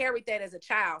 I carried that as a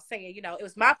child, saying, you know, it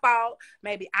was my fault.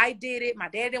 Maybe I did it. My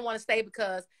dad didn't want to stay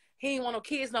because he didn't want no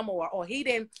kids no more, or he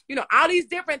didn't, you know, all these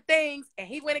different things. And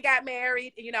he went and got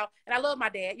married, you know, and I love my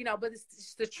dad, you know, but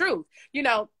it's the truth. You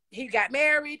know, he got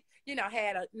married, you know,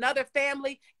 had another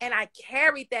family, and I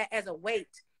carried that as a weight.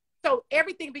 So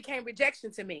everything became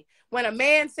rejection to me. When a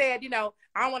man said, you know,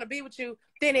 I don't want to be with you,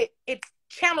 then it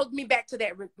channeled me back to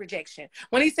that rejection.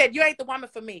 When he said, you ain't the woman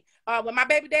for me. When my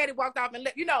baby daddy walked off and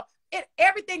left, you know,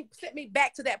 everything sent me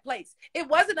back to that place. It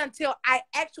wasn't until I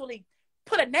actually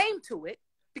put a name to it,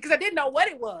 because I didn't know what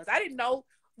it was. I didn't know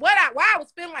why I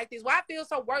was feeling like this, why I feel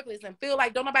so worthless and feel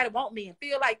like don't nobody want me, and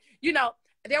feel like, you know,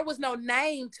 there was no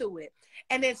name to it.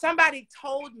 And then somebody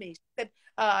told me that,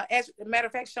 as a matter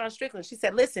of fact, Sean Strickland, she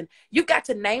said, listen, you got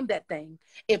to name that thing.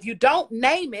 If you don't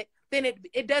name it, then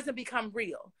it doesn't become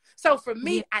real. So for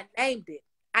me, I named it.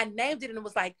 And it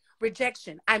was like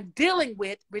rejection. I'm dealing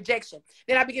with rejection.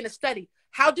 Then I began to study,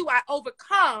 how do I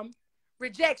overcome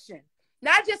rejection?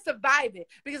 Not just survive it,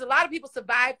 because a lot of people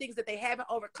survive things that they haven't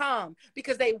overcome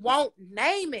because they won't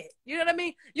name it. You know what I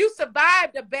mean? You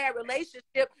survived a bad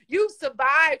relationship. You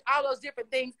survived all those different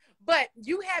things, but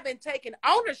you haven't taken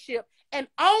ownership and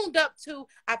owned up to,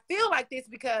 I feel like this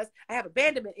because I have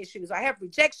abandonment issues, or I have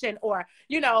rejection, or,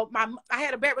 you know, I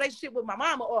had a bad relationship with my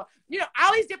mama, or, you know,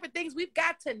 all these different things. We've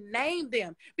got to name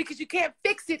them, because you can't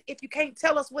fix it if you can't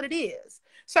tell us what it is.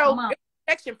 So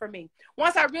rejection for me.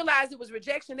 Once I realized it was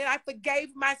rejection, then I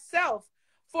forgave myself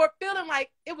for feeling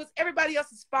like it was everybody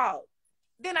else's fault.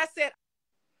 Then I said,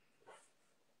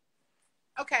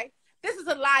 okay, this is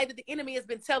a lie that the enemy has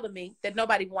been telling me, that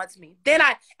nobody wants me. Then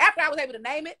after I was able to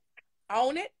name it,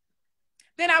 own it,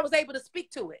 then I was able to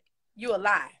speak to it. You a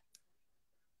lie.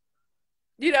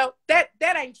 You know, that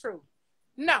ain't true.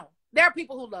 No, there are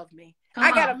people who love me.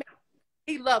 I got a man,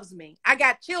 he loves me. I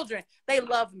got children, they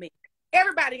love me.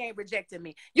 Everybody ain't rejecting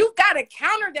me. You got to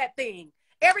counter that thing.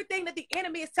 Everything that the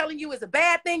enemy is telling you is a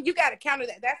bad thing, you got to counter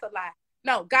that. That's a lie.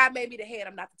 No, God made me the head,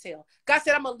 I'm not the tail. God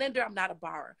said I'm a lender, I'm not a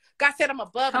borrower. God said I'm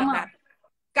above, and I'm not.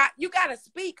 God, you got to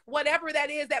speak whatever that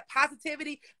is, that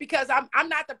positivity, because I'm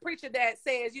not the preacher that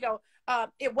says, you know,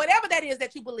 whatever that is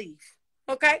that you believe,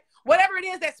 okay? Whatever it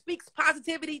is that speaks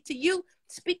positivity to you,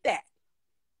 speak that.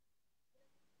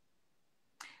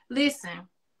 Listen,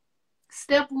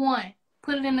 step 1.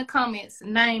 Put it in the comments.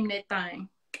 Name that thing.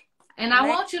 And I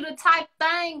want you to type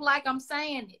thing like I'm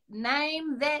saying it.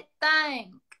 Name that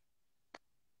thing.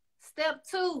 Step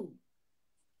 2.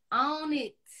 Own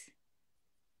it.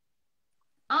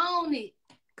 Own it.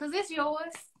 Because it's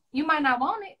yours. You might not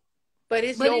want it. But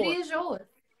it is yours.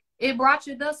 It brought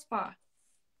you thus far.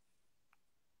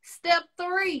 Step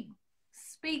 3.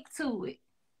 Speak to it.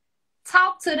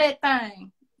 Talk to that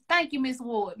thing. Thank you, Miss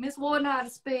Ward. Miss Ward know how to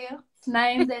spell.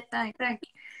 Name that thing. Thank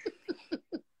you.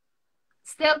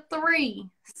 Step 3,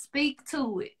 speak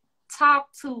to it.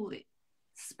 Talk to it.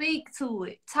 Speak to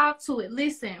it. Talk to it.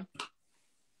 Listen,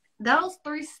 those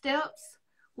 3 steps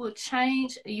will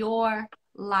change your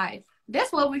life.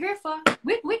 That's what we're here for.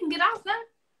 We can get off now.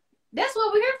 That's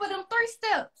what we're here for, them 3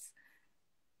 steps.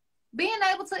 Being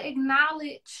able to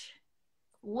acknowledge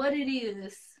what it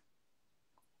is.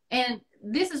 And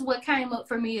this is what came up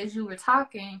for me as you were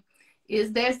talking.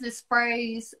 Is there's this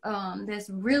phrase that's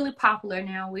really popular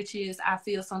now, which is, I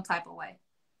feel some type of way.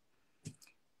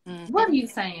 What are you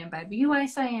saying, baby? You ain't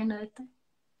saying nothing.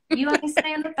 You ain't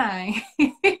saying a thing.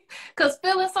 Because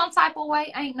feeling some type of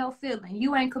way ain't no feeling.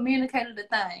 You ain't communicated a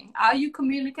thing. All you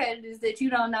communicated is that you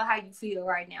don't know how you feel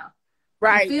right now.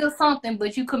 Right. You feel something,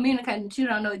 but you communicate that you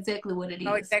don't know exactly what it is.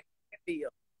 Know exactly how you feel.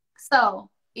 So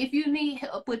if you need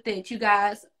help with that, you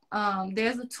guys,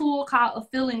 there's a tool called a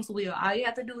feelings wheel. All you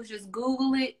have to do is just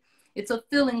Google it. It's a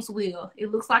feelings wheel.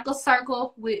 It looks like a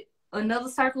circle with another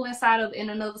circle inside of it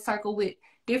and another circle with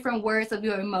different words of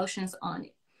your emotions on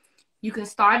it. You can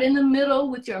start in the middle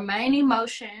with your main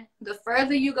emotion. The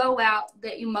further you go out,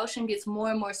 that emotion gets more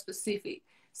and more specific.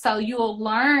 So you'll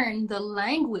learn the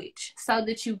language so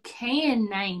that you can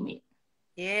name it.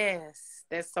 Yes,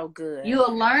 that's so good.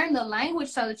 You'll learn the language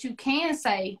so that you can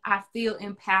say, I feel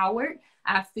empowered,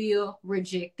 I feel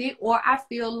rejected, or I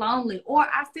feel lonely, or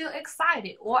I feel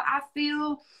excited, or I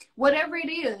feel whatever it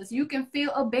is. You can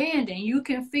feel abandoned. You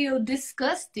can feel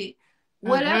disgusted.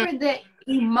 Whatever that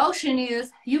emotion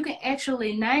is, you can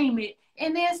actually name it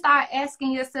and then start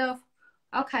asking yourself,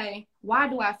 okay, why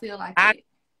do I feel like that?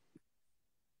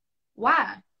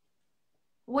 Why?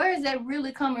 Where is that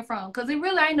really coming from? Because it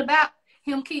really ain't about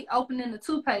him keep opening the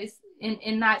toothpaste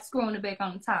and not screwing it back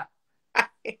on the top.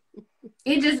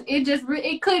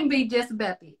 It couldn't be just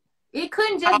about that. It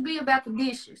couldn't just be about the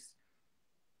dishes.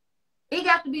 It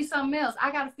got to be something else.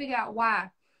 I got to figure out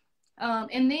why.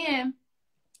 And then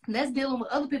that's dealing with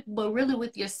other people, but really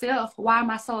with yourself. Why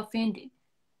am I so offended?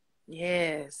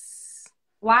 Yes.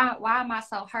 Why am I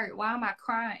so hurt? Why am I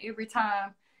crying every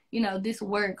time, this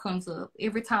word comes up?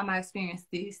 Every time I experience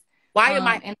this. Why am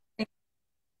I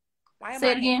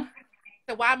say it again?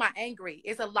 So why am I angry?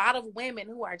 It's a lot of women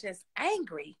who are just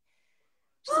angry.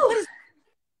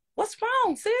 What's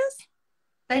wrong, sis?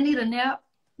 They need a nap.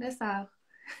 That's all.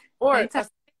 Or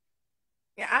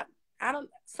I don't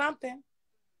something.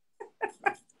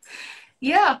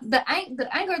 Yeah, the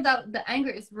anger though, the anger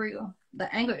is real.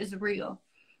 The anger is real.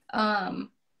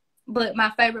 But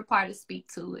my favorite part is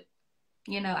speak to it.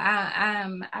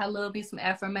 I love me some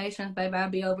affirmations, baby. I'll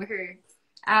be over here.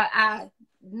 I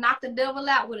knock the devil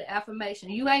out with an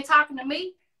affirmation. You ain't talking to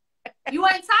me. You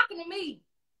ain't talking to me.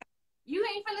 You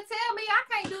ain't finna tell me I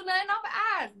can't do nothing.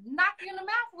 I knock you in the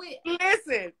mouth with.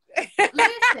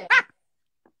 Listen.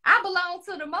 I belong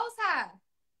to the Most High.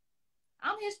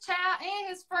 I'm his child and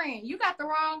his friend. You got the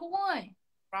wrong one.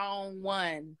 Wrong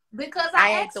one. Because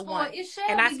I asked for it, it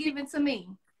shall be given to me.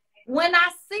 When I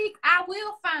seek, I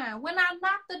will find. When I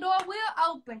knock, the door will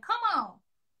open. Come on.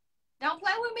 Don't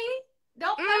play with me.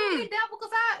 Don't play with me, devil,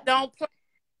 because don't play.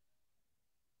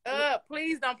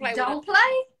 Please don't play don't with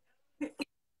play.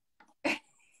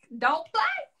 Don't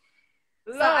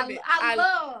play. Love so it. I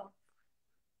love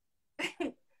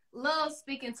love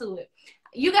speaking to it.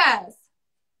 You guys,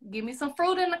 give me some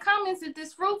fruit in the comments if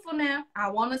this fruitful now. I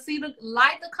want to see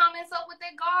light the comments up with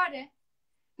that garden.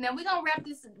 Now we're gonna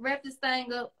wrap this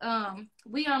thing up.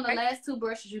 We on the last two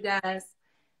brushes, you guys.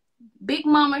 Big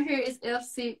Mama here is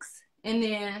F6, and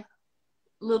then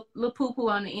little poo poo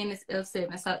on the end is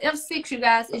F7. So F6, you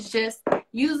guys, is just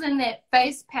using that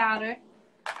face powder.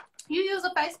 You use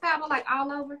a face powder like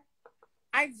all over?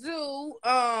 I do.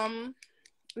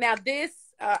 Now this,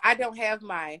 I don't have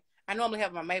I normally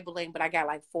have my Maybelline, but I got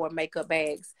like 4 makeup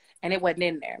bags and it wasn't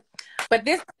in there. But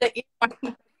this,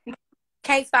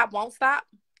 Can't Stop, Won't Stop.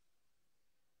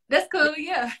 That's cool,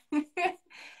 yeah.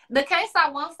 The Can't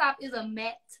Stop, Won't Stop is a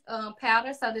matte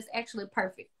powder, so that's actually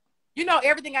perfect.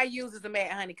 Everything I use is a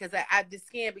matte, honey, because the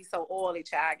skin be so oily,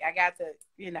 child. I got to,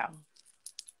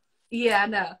 Yeah, I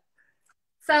know.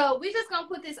 So we're just going to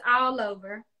put this all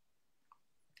over.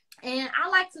 And I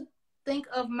like to think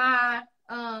of my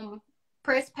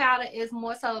pressed powder as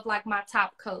more so of like my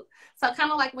top coat. So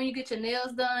kind of like when you get your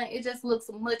nails done, it just looks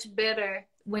much better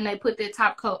when they put their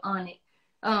top coat on it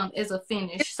as a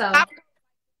finish. So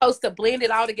supposed to blend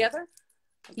it all together?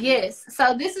 Yes.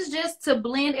 So this is just to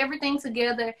blend everything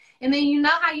together. And then you know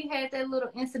how you had that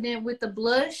little incident with the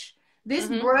blush? This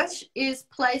brush is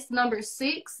place number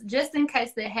 6, just in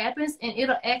case that happens, and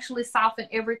it'll actually soften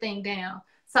everything down.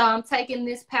 So I'm taking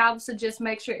this powder to just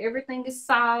make sure everything is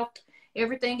soft,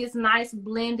 everything is nice,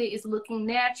 blended, it's looking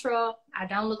natural. I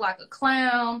don't look like a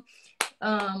clown.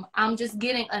 I'm just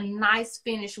getting a nice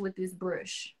finish with this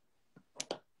brush.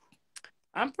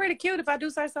 I'm pretty cute if I do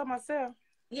say so myself.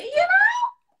 Yeah,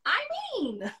 I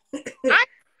mean,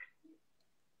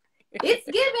 it's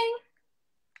giving.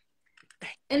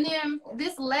 And then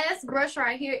this last brush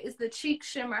right here is the Cheek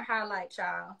Shimmer Highlight,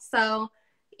 y'all. So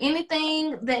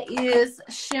anything that is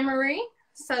shimmery.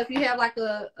 So if you have like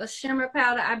a shimmer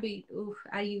powder,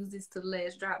 I use this to the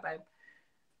last drop, baby.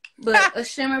 But a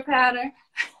shimmer powder,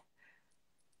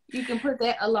 you can put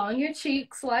that along your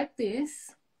cheeks like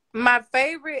this. My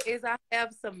favorite is I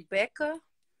have some Becca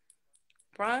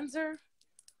bronzer.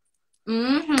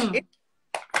 It's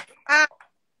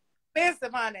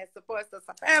expensive, honey. It's supposed to be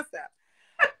expensive.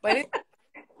 But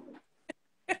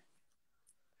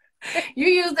you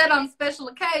use that on a special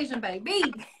occasion,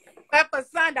 baby. That for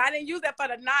Sunday. I didn't use that for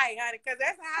the night, honey, because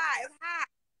that's high. It's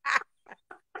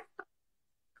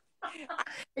high.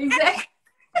 Exactly.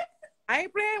 I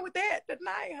ain't playing with that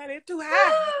tonight, honey. It's too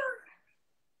high.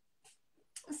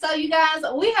 So you guys,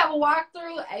 we have walked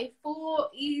through a full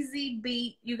easy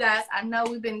beat. You guys, I know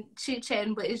we've been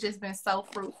chit-chatting, but it's just been so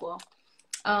fruitful.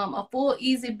 A full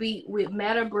easy beat with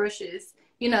matte brushes.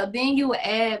 You know, then you would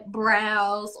add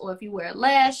brows, or if you wear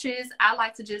lashes, I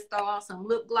like to just throw on some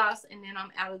lip gloss and then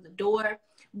I'm out of the door.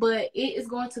 But it is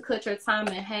going to cut your time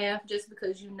in half just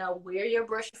because you know where your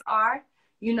brushes are.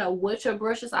 You know what your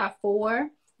brushes are for.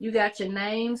 You got your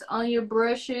names on your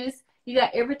brushes. You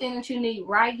got everything that you need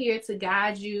right here to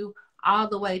guide you all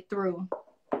the way through.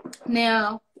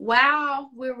 Now, while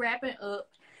we're wrapping up,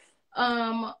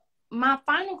 my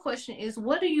final question is,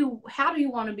 how do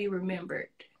you want to be remembered?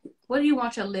 What do you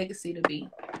want your legacy to be?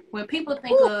 When people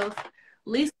think of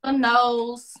Lisa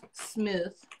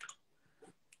Knowles-Smith,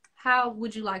 how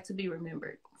would you like to be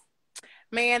remembered?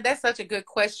 Man, that's such a good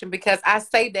question, because I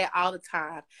say that all the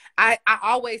time. I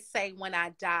always say, when I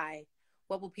die,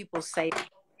 what will people say?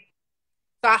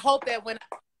 So I hope that when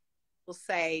people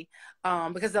say,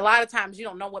 because a lot of times you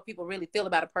don't know what people really feel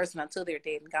about a person until they're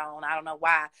dead and gone. I don't know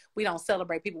why we don't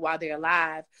celebrate people while they're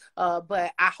alive.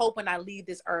 But I hope when I leave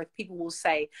this earth, people will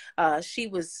say, she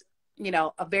was,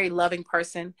 a very loving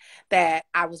person, that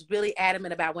I was really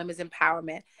adamant about women's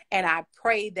empowerment. And I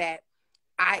pray that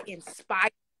I inspire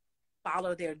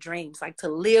follow their dreams, like to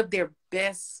live their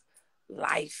best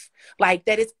life, like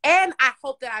that. And I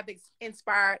hope that I've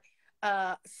inspired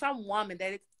some woman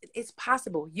that it's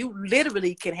possible. You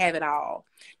literally can have it all.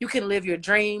 You can live your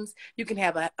dreams. You can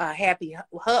have a happy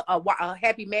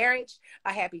marriage,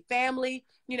 a happy family,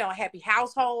 a happy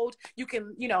household. You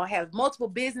can, have multiple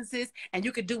businesses, and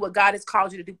you can do what God has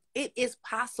called you to do. It is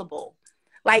possible.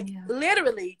 Like,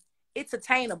 literally, it's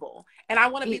attainable. And I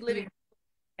want to be living.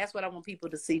 That's what I want people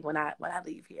to see when I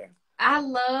leave here. I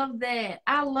love that.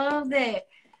 I love that.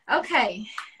 Okay.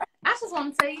 I just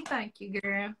want to tell you thank you,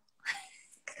 girl.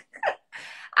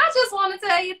 I just want to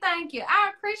tell you thank you.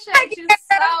 I appreciate you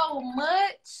so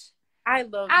much. I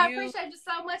love you. I appreciate you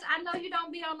so much. I know you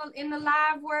don't be in the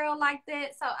live world like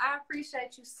that, so I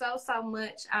appreciate you so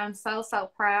much. I'm so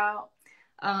proud.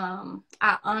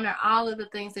 I honor all of the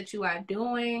things that you are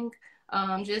doing.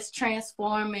 Just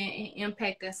transforming and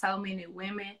impacting so many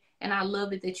women. And I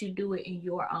love it that you do it in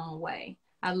your own way.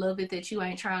 I love it that you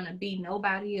ain't trying to be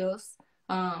nobody else.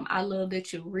 I love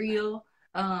that you're real.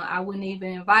 I wouldn't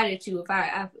even invited you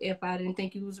if I didn't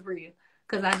think you was real,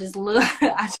 because I just love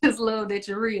that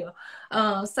you're real.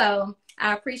 So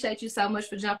I appreciate you so much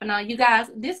for jumping on. You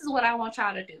guys, this is what I want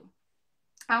y'all to do.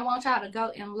 I want y'all to go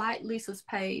and like Lisa's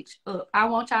page up. I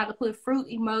want y'all to put fruit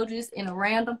emojis in a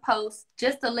random post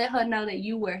just to let her know that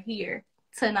you were here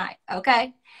tonight,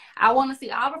 okay? I want to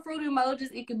see all the fruit emojis.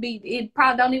 It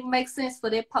probably don't even make sense for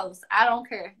that post. I don't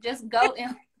care. Just go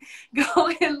and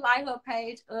like her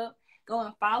page up. Go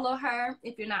and follow her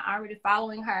if you're not already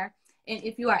following her. And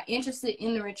if you are interested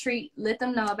in the retreat, let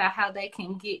them know about how they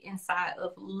can get inside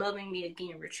of Loving Me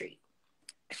Again retreat.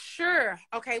 Sure.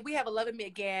 Okay. We have a Loving Me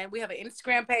Again. We have an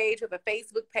Instagram page, we have a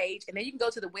Facebook page, and then you can go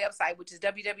to the website, which is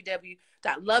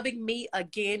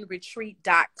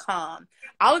www.lovingmeagainretreat.com.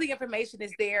 All of the information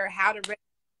is there, how to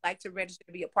register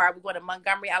to be a part. We're going to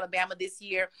Montgomery, Alabama this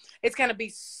year. It's going to be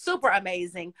super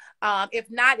amazing.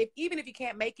 Even if you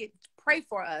can't make it, pray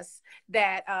for us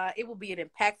that it will be an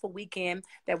impactful weekend,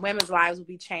 that women's lives will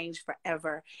be changed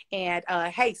forever. And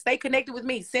hey, stay connected with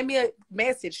me. Send me a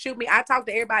message. Shoot me. I talk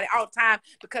to everybody all the time,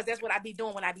 because that's what I be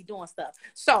doing when I be doing stuff.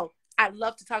 So I'd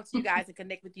love to talk to you guys and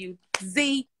connect with you.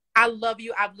 Z, I love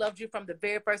you. I've loved you from the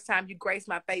very first time you graced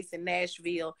my face in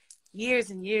Nashville years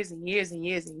and years and years and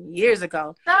years and years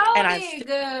ago.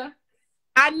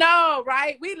 I know,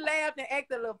 right? We laughed and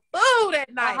acted a little fool that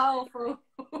night.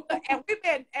 And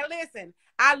listen,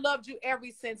 I loved you ever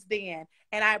since then.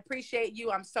 And I appreciate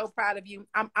you. I'm so proud of you.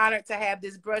 I'm honored to have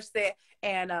this brush set.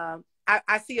 And I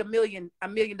see $1 million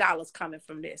coming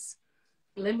from this.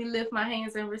 Let me lift my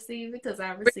hands and receive it, because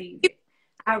I received it.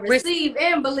 I receive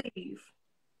and believe.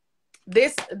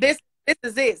 This is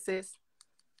it, sis.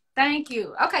 Thank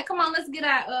you. Okay, come on, let's get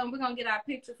we're gonna get our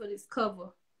picture for this cover.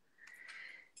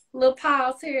 Little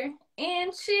pause here.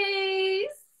 And cheese.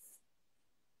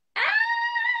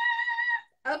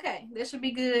 Okay, this should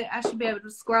be good. I should be able to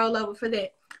scroll over for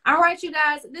that. All right, you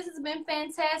guys, this has been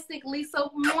fantastic. Lisa,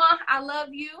 I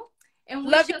love you. And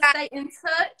we shall stay in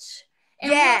touch.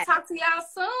 And we'll talk to y'all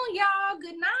soon, y'all.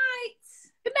 Good night.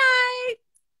 Good night.